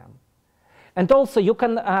to them. And also you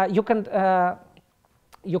can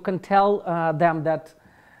tell them that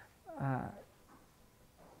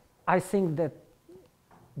I think that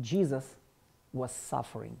Jesus was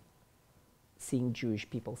suffering, seeing Jewish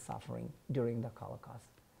people suffering during the Holocaust.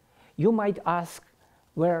 You might ask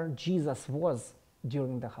where Jesus was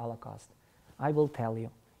during the Holocaust. I will tell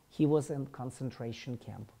you, he was in concentration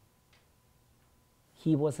camp.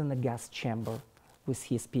 He was in a gas chamber with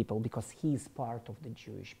his people because he is part of the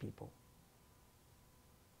Jewish people.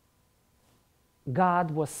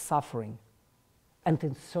 God was suffering, and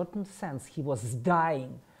in certain sense, he was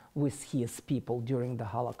dying with his people during the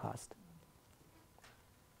Holocaust.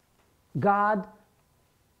 God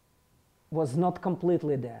was not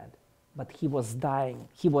completely dead, but he was dying.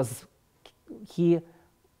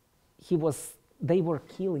 They were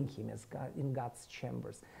killing him in God's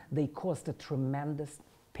chambers. They caused a tremendous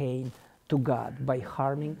pain to God by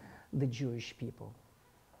harming the Jewish people.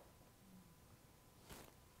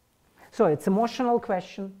 So it's an emotional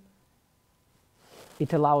question.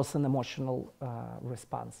 It allows an emotional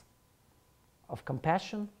response of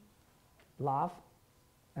compassion, love,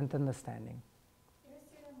 and understanding. You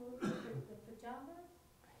see the movie, the pajama?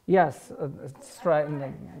 Yes, it's right.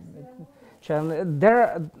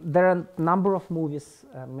 There are a number of movies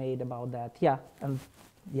made about that. Yeah, and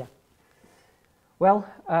yeah. Well,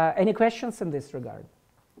 any questions in this regard?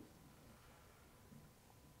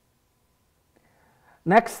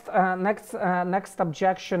 Next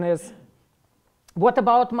objection is, what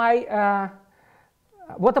about my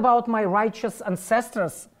righteous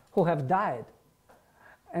ancestors who have died?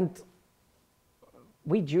 And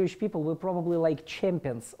we Jewish people, we're probably like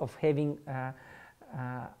champions of having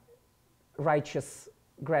righteous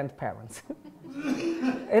grandparents.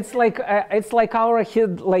 It's like our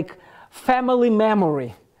family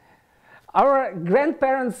memory. Our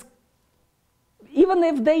grandparents, even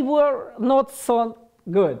if they were not so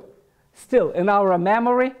good, still in our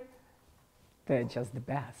memory, they're just the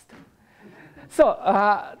best. So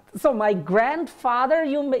my grandfather,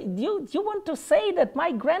 you want to say that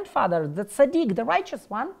my grandfather, the tzaddik, the righteous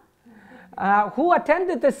one, who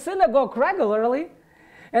attended the synagogue regularly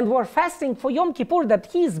and were fasting for Yom Kippur, that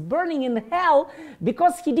he is burning in hell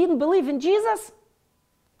because he didn't believe in Jesus?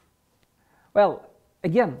 Well,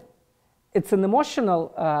 again, it's an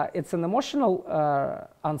emotional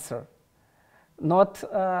answer, not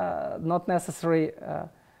necessary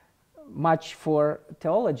much for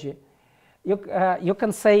theology. You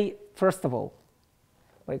can say, first of all,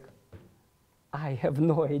 like, I have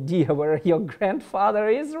no idea where your grandfather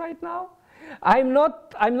is right now. I'm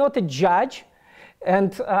not a judge,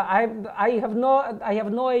 and I have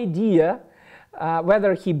no idea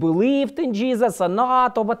whether he believed in Jesus or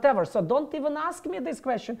not or whatever. So don't even ask me this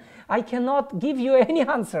question. I cannot give you any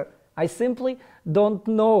answer. I simply don't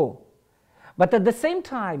know. But at the same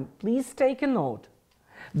time, please take a note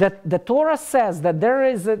that the Torah says that there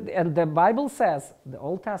is and the Bible says, the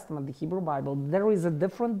Old Testament, the Hebrew Bible, there is a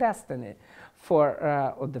different destiny for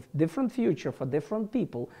or the different future for different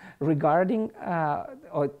people regarding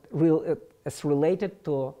as related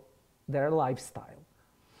to their lifestyle.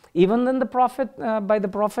 Even in the prophet, by the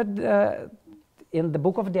prophet in the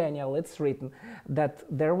book of Daniel, it's written that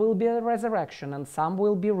there will be a resurrection, and some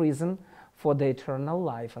will be risen for the eternal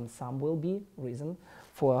life, and some will be risen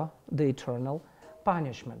for the eternal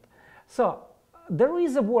punishment. So there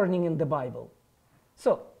is a warning in the Bible.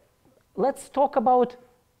 So let's talk about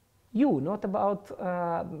you, not about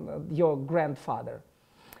your grandfather.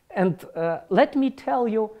 And let me tell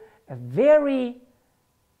you a very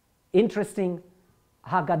interesting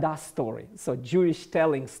Haggadah story, so Jewish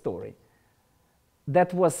telling story,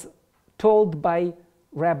 that was told by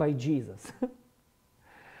Rabbi Jesus.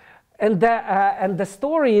 And the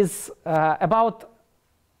story is about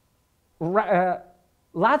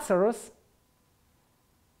Lazarus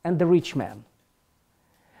and the rich man.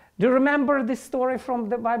 Do you remember this story from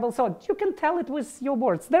the Bible? So you can tell it with your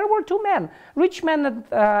words. There were two men, rich man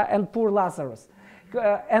and poor Lazarus.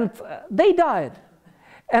 And they died.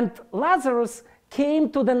 And Lazarus came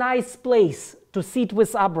to the nice place to sit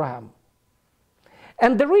with Abraham.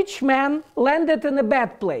 And the rich man landed in a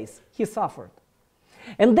bad place. He suffered.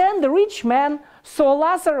 And then the rich man saw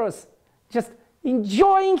Lazarus just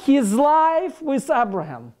enjoying his life with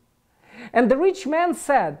Abraham. And the rich man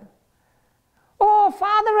said, "Oh,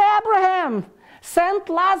 Father Abraham, send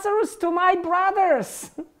Lazarus to my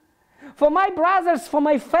brothers for my brothers, for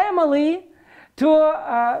my family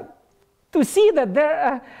to see that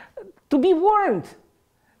they're, to be warned,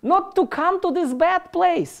 not to come to this bad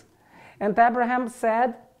place. And Abraham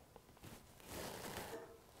said,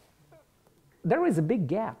 there is a big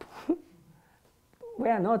gap. We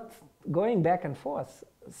are not going back and forth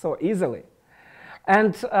so easily.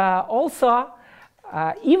 And also,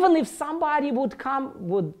 even if somebody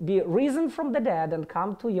would be risen from the dead and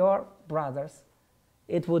come to your brothers,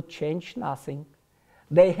 it would change nothing.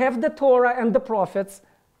 They have the Torah and the prophets.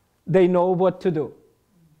 They know what to do.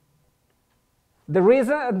 The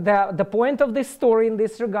reason, the point of this story in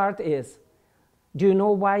this regard is, do you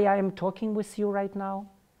know why I am talking with you right now?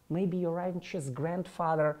 Maybe your righteous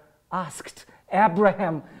grandfather asked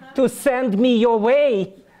Abraham to send me your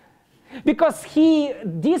way, because he,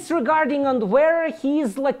 disregarding on where he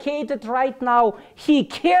is located right now, he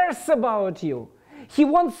cares about you. He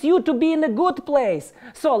wants you to be in a good place.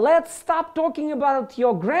 So let's stop talking about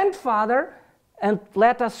your grandfather and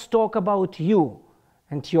let us talk about you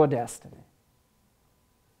and your destiny.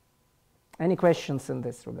 Any questions in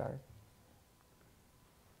this regard?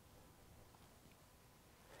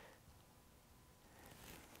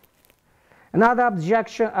 Another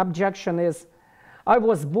objection is, I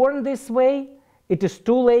was born this way. It is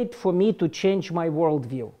too late for me to change my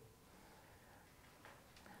worldview.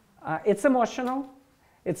 It's emotional.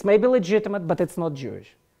 It's maybe legitimate, but it's not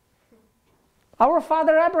Jewish. Our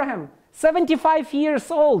father Abraham, 75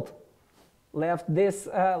 years old, left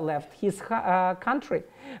his country,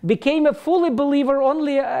 became a fully believer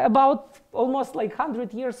only about almost like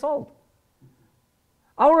 100 years old.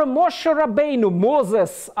 Our Moshe Rabbeinu,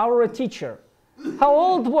 Moses, our teacher, how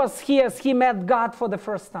old was he as he met God for the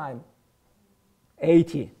first time?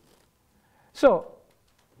 80. So,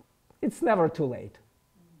 it's never too late.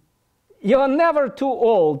 You're never too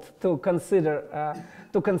old to consider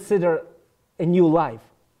a new life,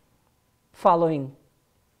 following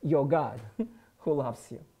your God who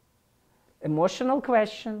loves you. Emotional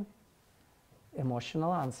question,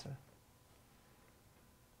 emotional answer.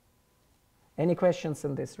 Any questions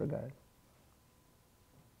in this regard?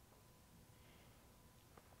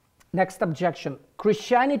 Next objection.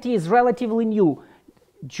 Christianity is relatively new.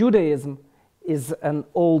 Judaism is an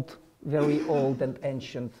old, very old and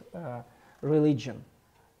ancient religion.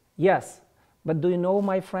 Yes, but do you know,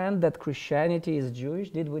 my friend, that Christianity is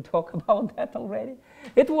Jewish? Did we talk about that already?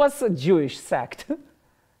 It was a Jewish sect.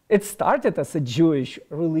 It started as a Jewish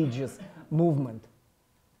religious movement.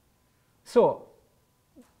 So,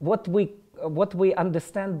 what we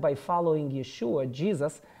understand by following Yeshua,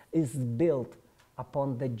 Jesus, is built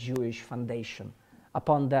upon the Jewish foundation,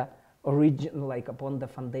 upon the origin, like upon the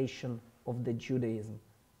foundation of the Judaism,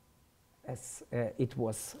 as it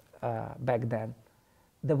was back then.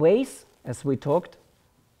 The ways, as we talked,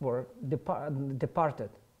 were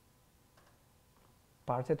departed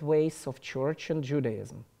ways of church and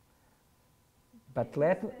Judaism. But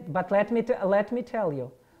let me tell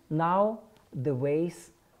you, now the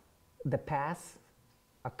ways, the paths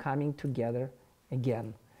are coming together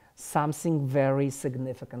again. Something very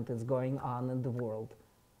significant is going on in the world.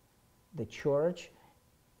 The church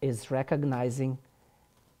is recognizing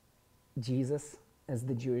Jesus as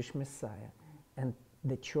the Jewish Messiah, and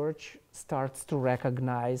the church starts to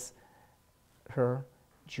recognize her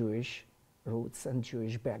Jewish roots and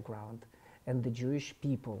Jewish background, and the Jewish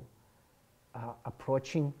people are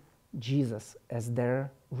approaching Jesus as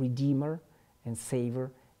their Redeemer and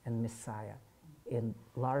Savior and Messiah in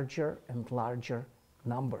larger and larger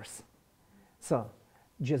numbers. So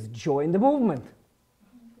just join the movement.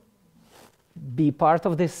 Be part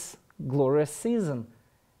of this glorious season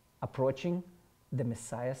approaching the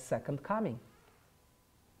Messiah's second coming.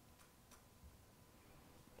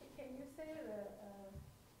 Can you say that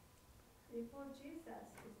before Jesus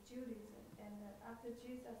is Judaism, and after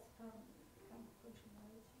Jesus come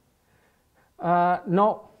Christianity?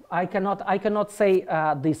 No, I cannot say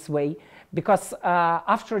this way, because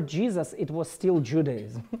after Jesus it was still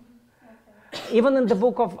Judaism. Okay. Even in the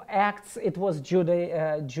book of Acts it was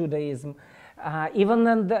Judaism. Even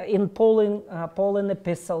in Pauline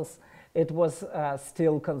epistles it was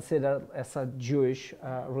still considered as a Jewish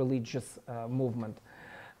religious movement.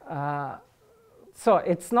 So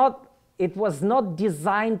it was not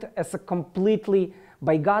designed as a completely,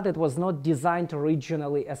 by God it was not designed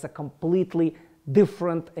originally as a completely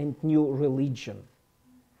different and new religion.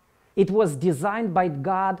 It was designed by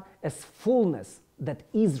God as fullness that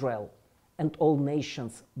Israel and all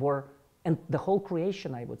nations were, and the whole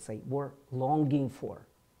creation, I would say, were longing for.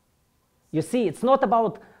 You see, it's not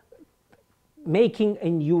about making a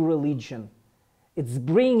new religion. It's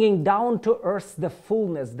bringing down to earth the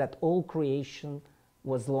fullness that all creation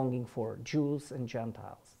was longing for, Jews and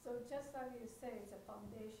Gentiles. So just like you say, it's a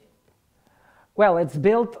foundation. Well, it's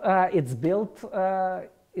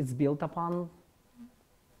built upon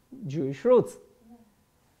Jewish roots.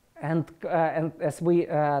 And as we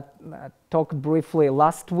talked briefly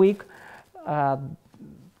last week,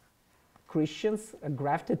 Christians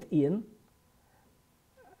grafted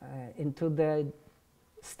into the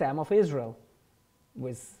stem of Israel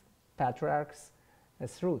with patriarchs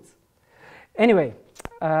as roots. Anyway,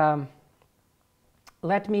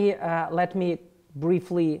 let me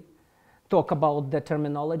briefly talk about the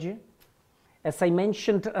terminology. As I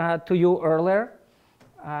mentioned to you earlier,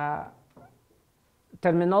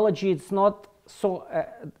 terminology is not so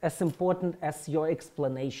as important as your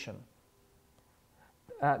explanation.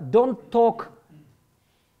 Don't talk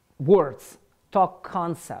words, talk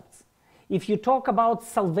concepts. If you talk about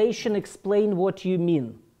salvation, explain what you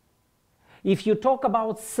mean. If you talk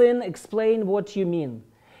about sin, explain what you mean.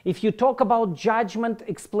 If you talk about judgment,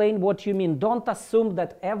 explain what you mean. Don't assume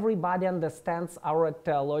that everybody understands our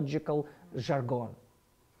theological jargon.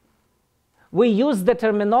 We use the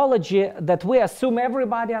terminology that we assume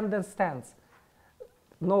everybody understands.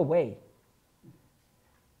 No way.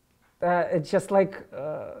 It's just like,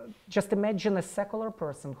 just imagine a secular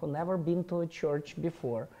person who never been to a church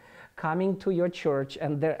before, coming to your church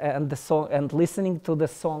and listening to the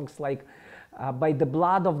songs like, by the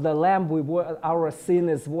blood of the Lamb, our sin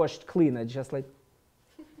is washed clean. It's just like,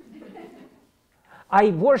 I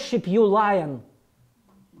worship you, lion.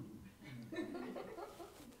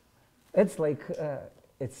 It's like,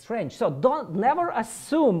 it's strange. So never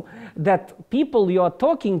assume that people you are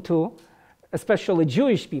talking to, especially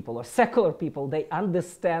Jewish people or secular people, they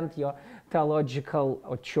understand your theological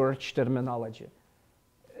or church terminology.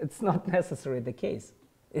 It's not necessarily the case.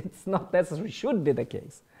 It's not necessarily should be the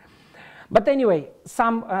case. But anyway,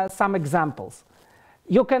 some examples.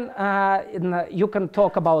 You can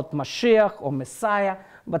talk about Mashiach or Messiah,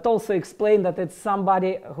 but also explain that it's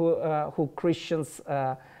somebody who Christians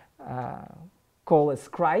call as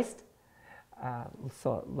Christ,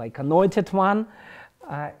 so like anointed one.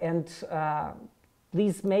 And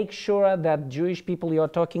please make sure that Jewish people you're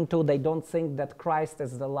talking to, they don't think that Christ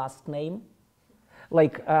is the last name.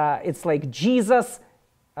 Like it's like Jesus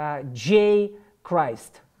J.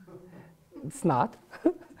 Christ. It's not.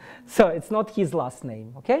 So it's not his last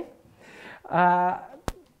name, okay?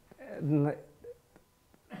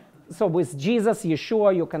 So with Jesus,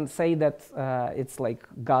 Yeshua, you can say that it's like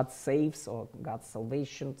God saves or God's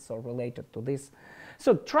salvation, so related to this.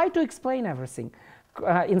 So try to explain everything.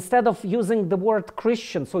 Instead of using the word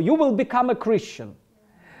Christian, so you will become a Christian.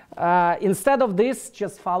 Instead of this,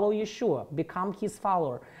 just follow Yeshua, become his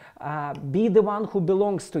follower. Be the one who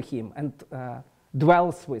belongs to him and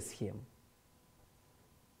dwells with him.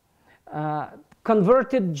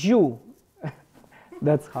 Converted Jew.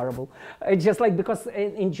 That's horrible. It's just like, because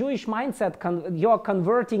in Jewish mindset, you're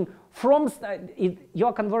converting from,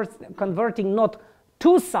 you're converting not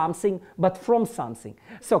to something, but from something.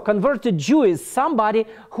 So converted Jew is somebody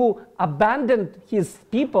who abandoned his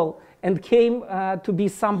people and came to be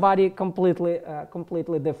somebody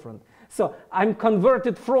completely different. So I'm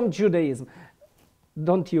converted from Judaism.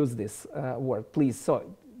 Don't use this word, please. So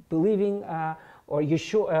believing or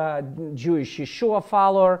Yeshua, Jewish Yeshua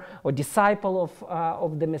follower or disciple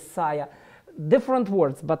of the Messiah. Different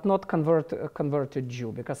words, but not converted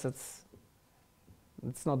Jew, because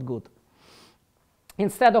it's not good.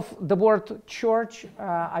 Instead of the word church,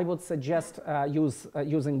 I would suggest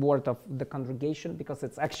using word of the congregation, because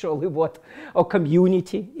it's actually or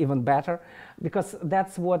community, even better, because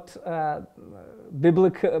that's what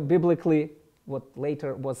biblically, what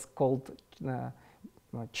later was called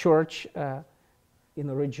church in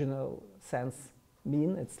original sense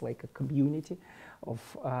mean. It's like a community of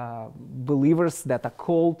believers that are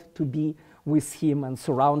called to be with him and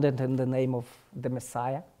surrounded in the name of the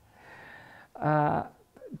Messiah.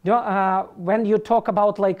 When you talk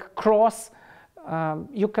about like cross,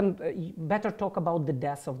 you can better talk about the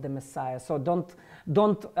death of the Messiah. So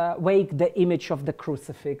don't wake the image of the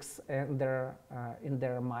crucifix in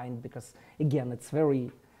their mind, because again, it's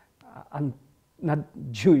very not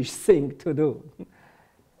Jewish thing to do.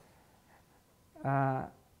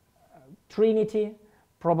 Trinity,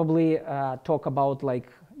 probably talk about like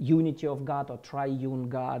unity of God or triune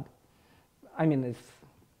God. I mean, if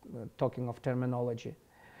talking of terminology.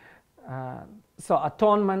 So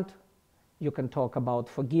atonement, you can talk about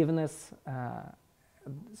forgiveness.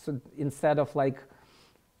 So instead of like,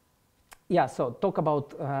 so talk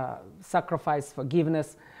about sacrifice,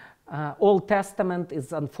 forgiveness. Old Testament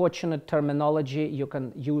is unfortunate terminology. You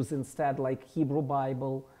can use instead like Hebrew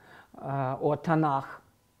Bible or Tanakh.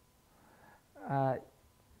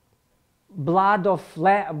 Blood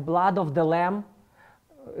of the lamb,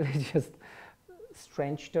 just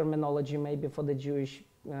strange terminology maybe for the Jewish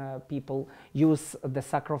people. Use the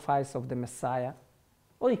sacrifice of the Messiah.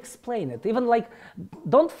 Or explain it. Even like,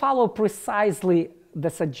 don't follow precisely the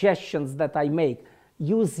suggestions that I make.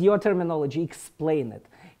 Use your terminology, explain it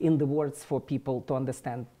in the words for people to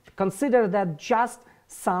understand. Consider that just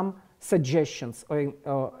some suggestions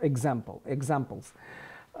or examples.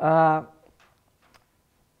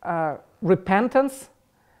 Repentance,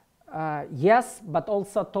 yes, but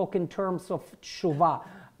also talk in terms of tshuva,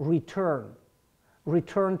 return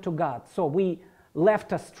to God. So we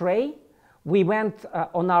left astray, we went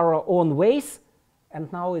on our own ways,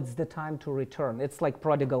 and now it's the time to return. It's like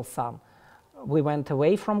prodigal son. We went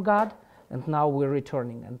away from God, and now we're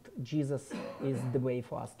returning, and Jesus is the way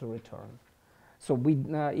for us to return. So we,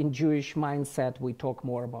 in Jewish mindset, we talk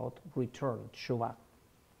more about return, tshuva.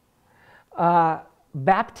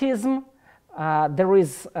 Baptism, there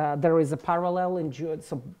is a parallel in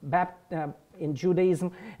Judaism,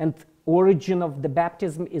 and origin of the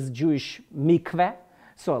baptism is Jewish mikveh,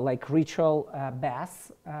 so like ritual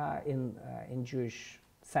baths in Jewish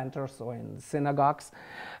centers or in synagogues,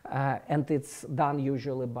 and it's done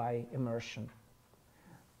usually by immersion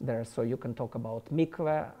there. So you can talk about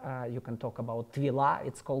mikveh, you can talk about tvilah.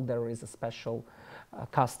 It's called, there is a special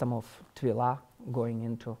custom of tvilah, going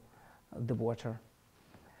into the water.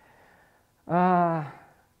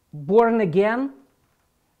 Born again,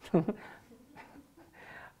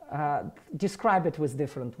 describe it with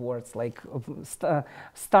different words, like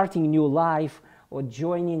starting new life, or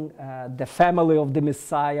joining the family of the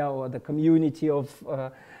Messiah, or the community of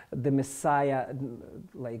the Messiah,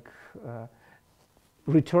 like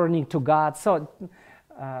returning to God. So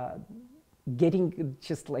getting,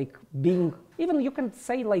 just like being, even you can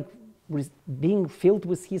say like being filled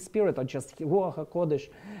with His Spirit, or just Ruach HaKodesh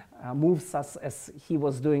moves us as He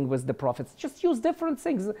was doing with the prophets. Just use different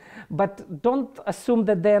things, but don't assume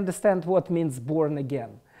that they understand what means born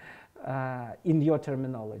again in your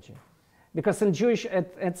terminology. Because in Jewish,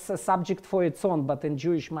 it's a subject for its own, but in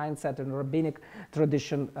Jewish mindset and rabbinic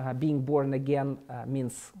tradition, being born again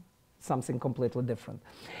means something completely different.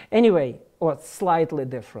 Anyway, or slightly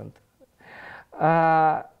different.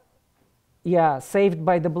 Yeah, saved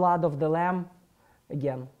by the blood of the Lamb.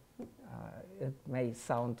 Again, it may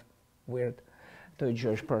sound weird to a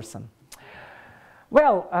Jewish person.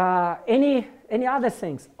 Well, any other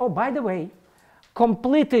things? Oh, by the way,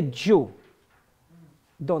 completed Jew.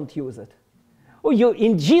 Don't use it. Oh,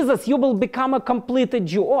 in Jesus, you will become a completed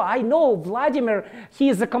Jew. Oh, I know Vladimir, he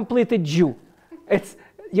is a completed Jew. It's,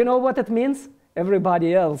 you know what it means?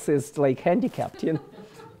 Everybody else is like handicapped, you know?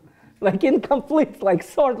 Like incomplete, like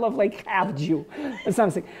sort of like half Jew or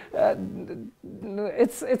something.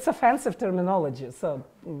 It's offensive terminology, so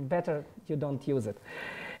better you don't use it.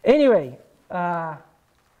 Anyway,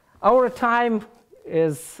 our time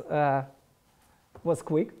was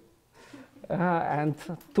quick and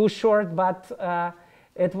too short, but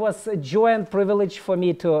it was a joy and privilege for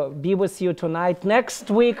me to be with you tonight. Next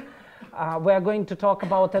week, we're going to talk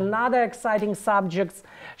about another exciting subject,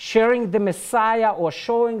 sharing the Messiah or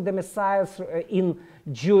showing the Messiah in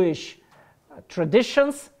Jewish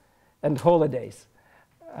traditions and holidays.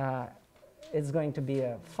 It's going to be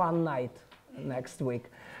a fun night next week.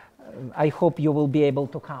 I hope you will be able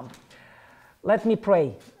to come. Let me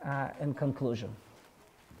pray in conclusion.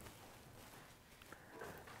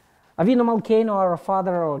 Avinu Malkeinu, our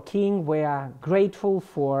Father, our King, we are grateful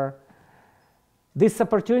for this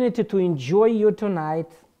opportunity to enjoy you tonight,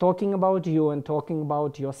 talking about you and talking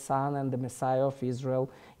about your Son and the Messiah of Israel,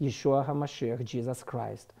 Yeshua HaMashiach, Jesus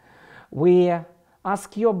Christ. We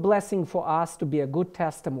ask your blessing for us to be a good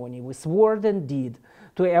testimony with word and deed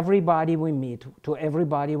to everybody we meet, to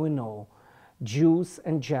everybody we know, Jews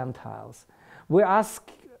and Gentiles. We ask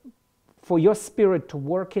for your Spirit to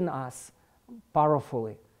work in us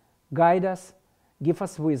powerfully. Guide us, give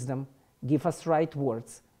us wisdom, give us right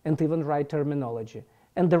words, and even right terminology,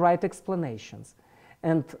 and the right explanations,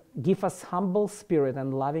 and give us humble spirit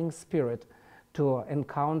and loving spirit to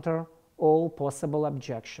encounter all possible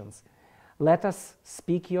objections. Let us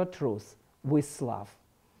speak your truth with love,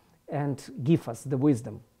 and give us the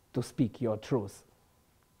wisdom to speak your truth,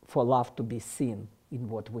 for love to be seen in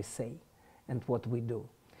what we say and what we do.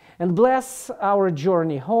 And bless our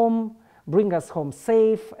journey home, bring us home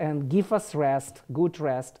safe, and give us rest, good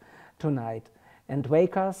rest tonight. And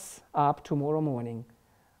wake us up tomorrow morning,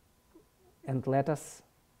 and let us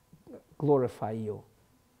glorify you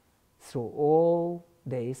through all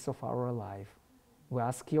days of our life. We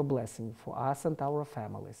ask your blessing for us and our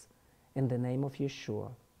families. In the name of Yeshua,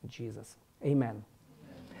 Jesus. Amen.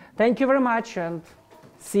 Thank you very much, and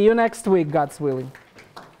see you next week, God's willing.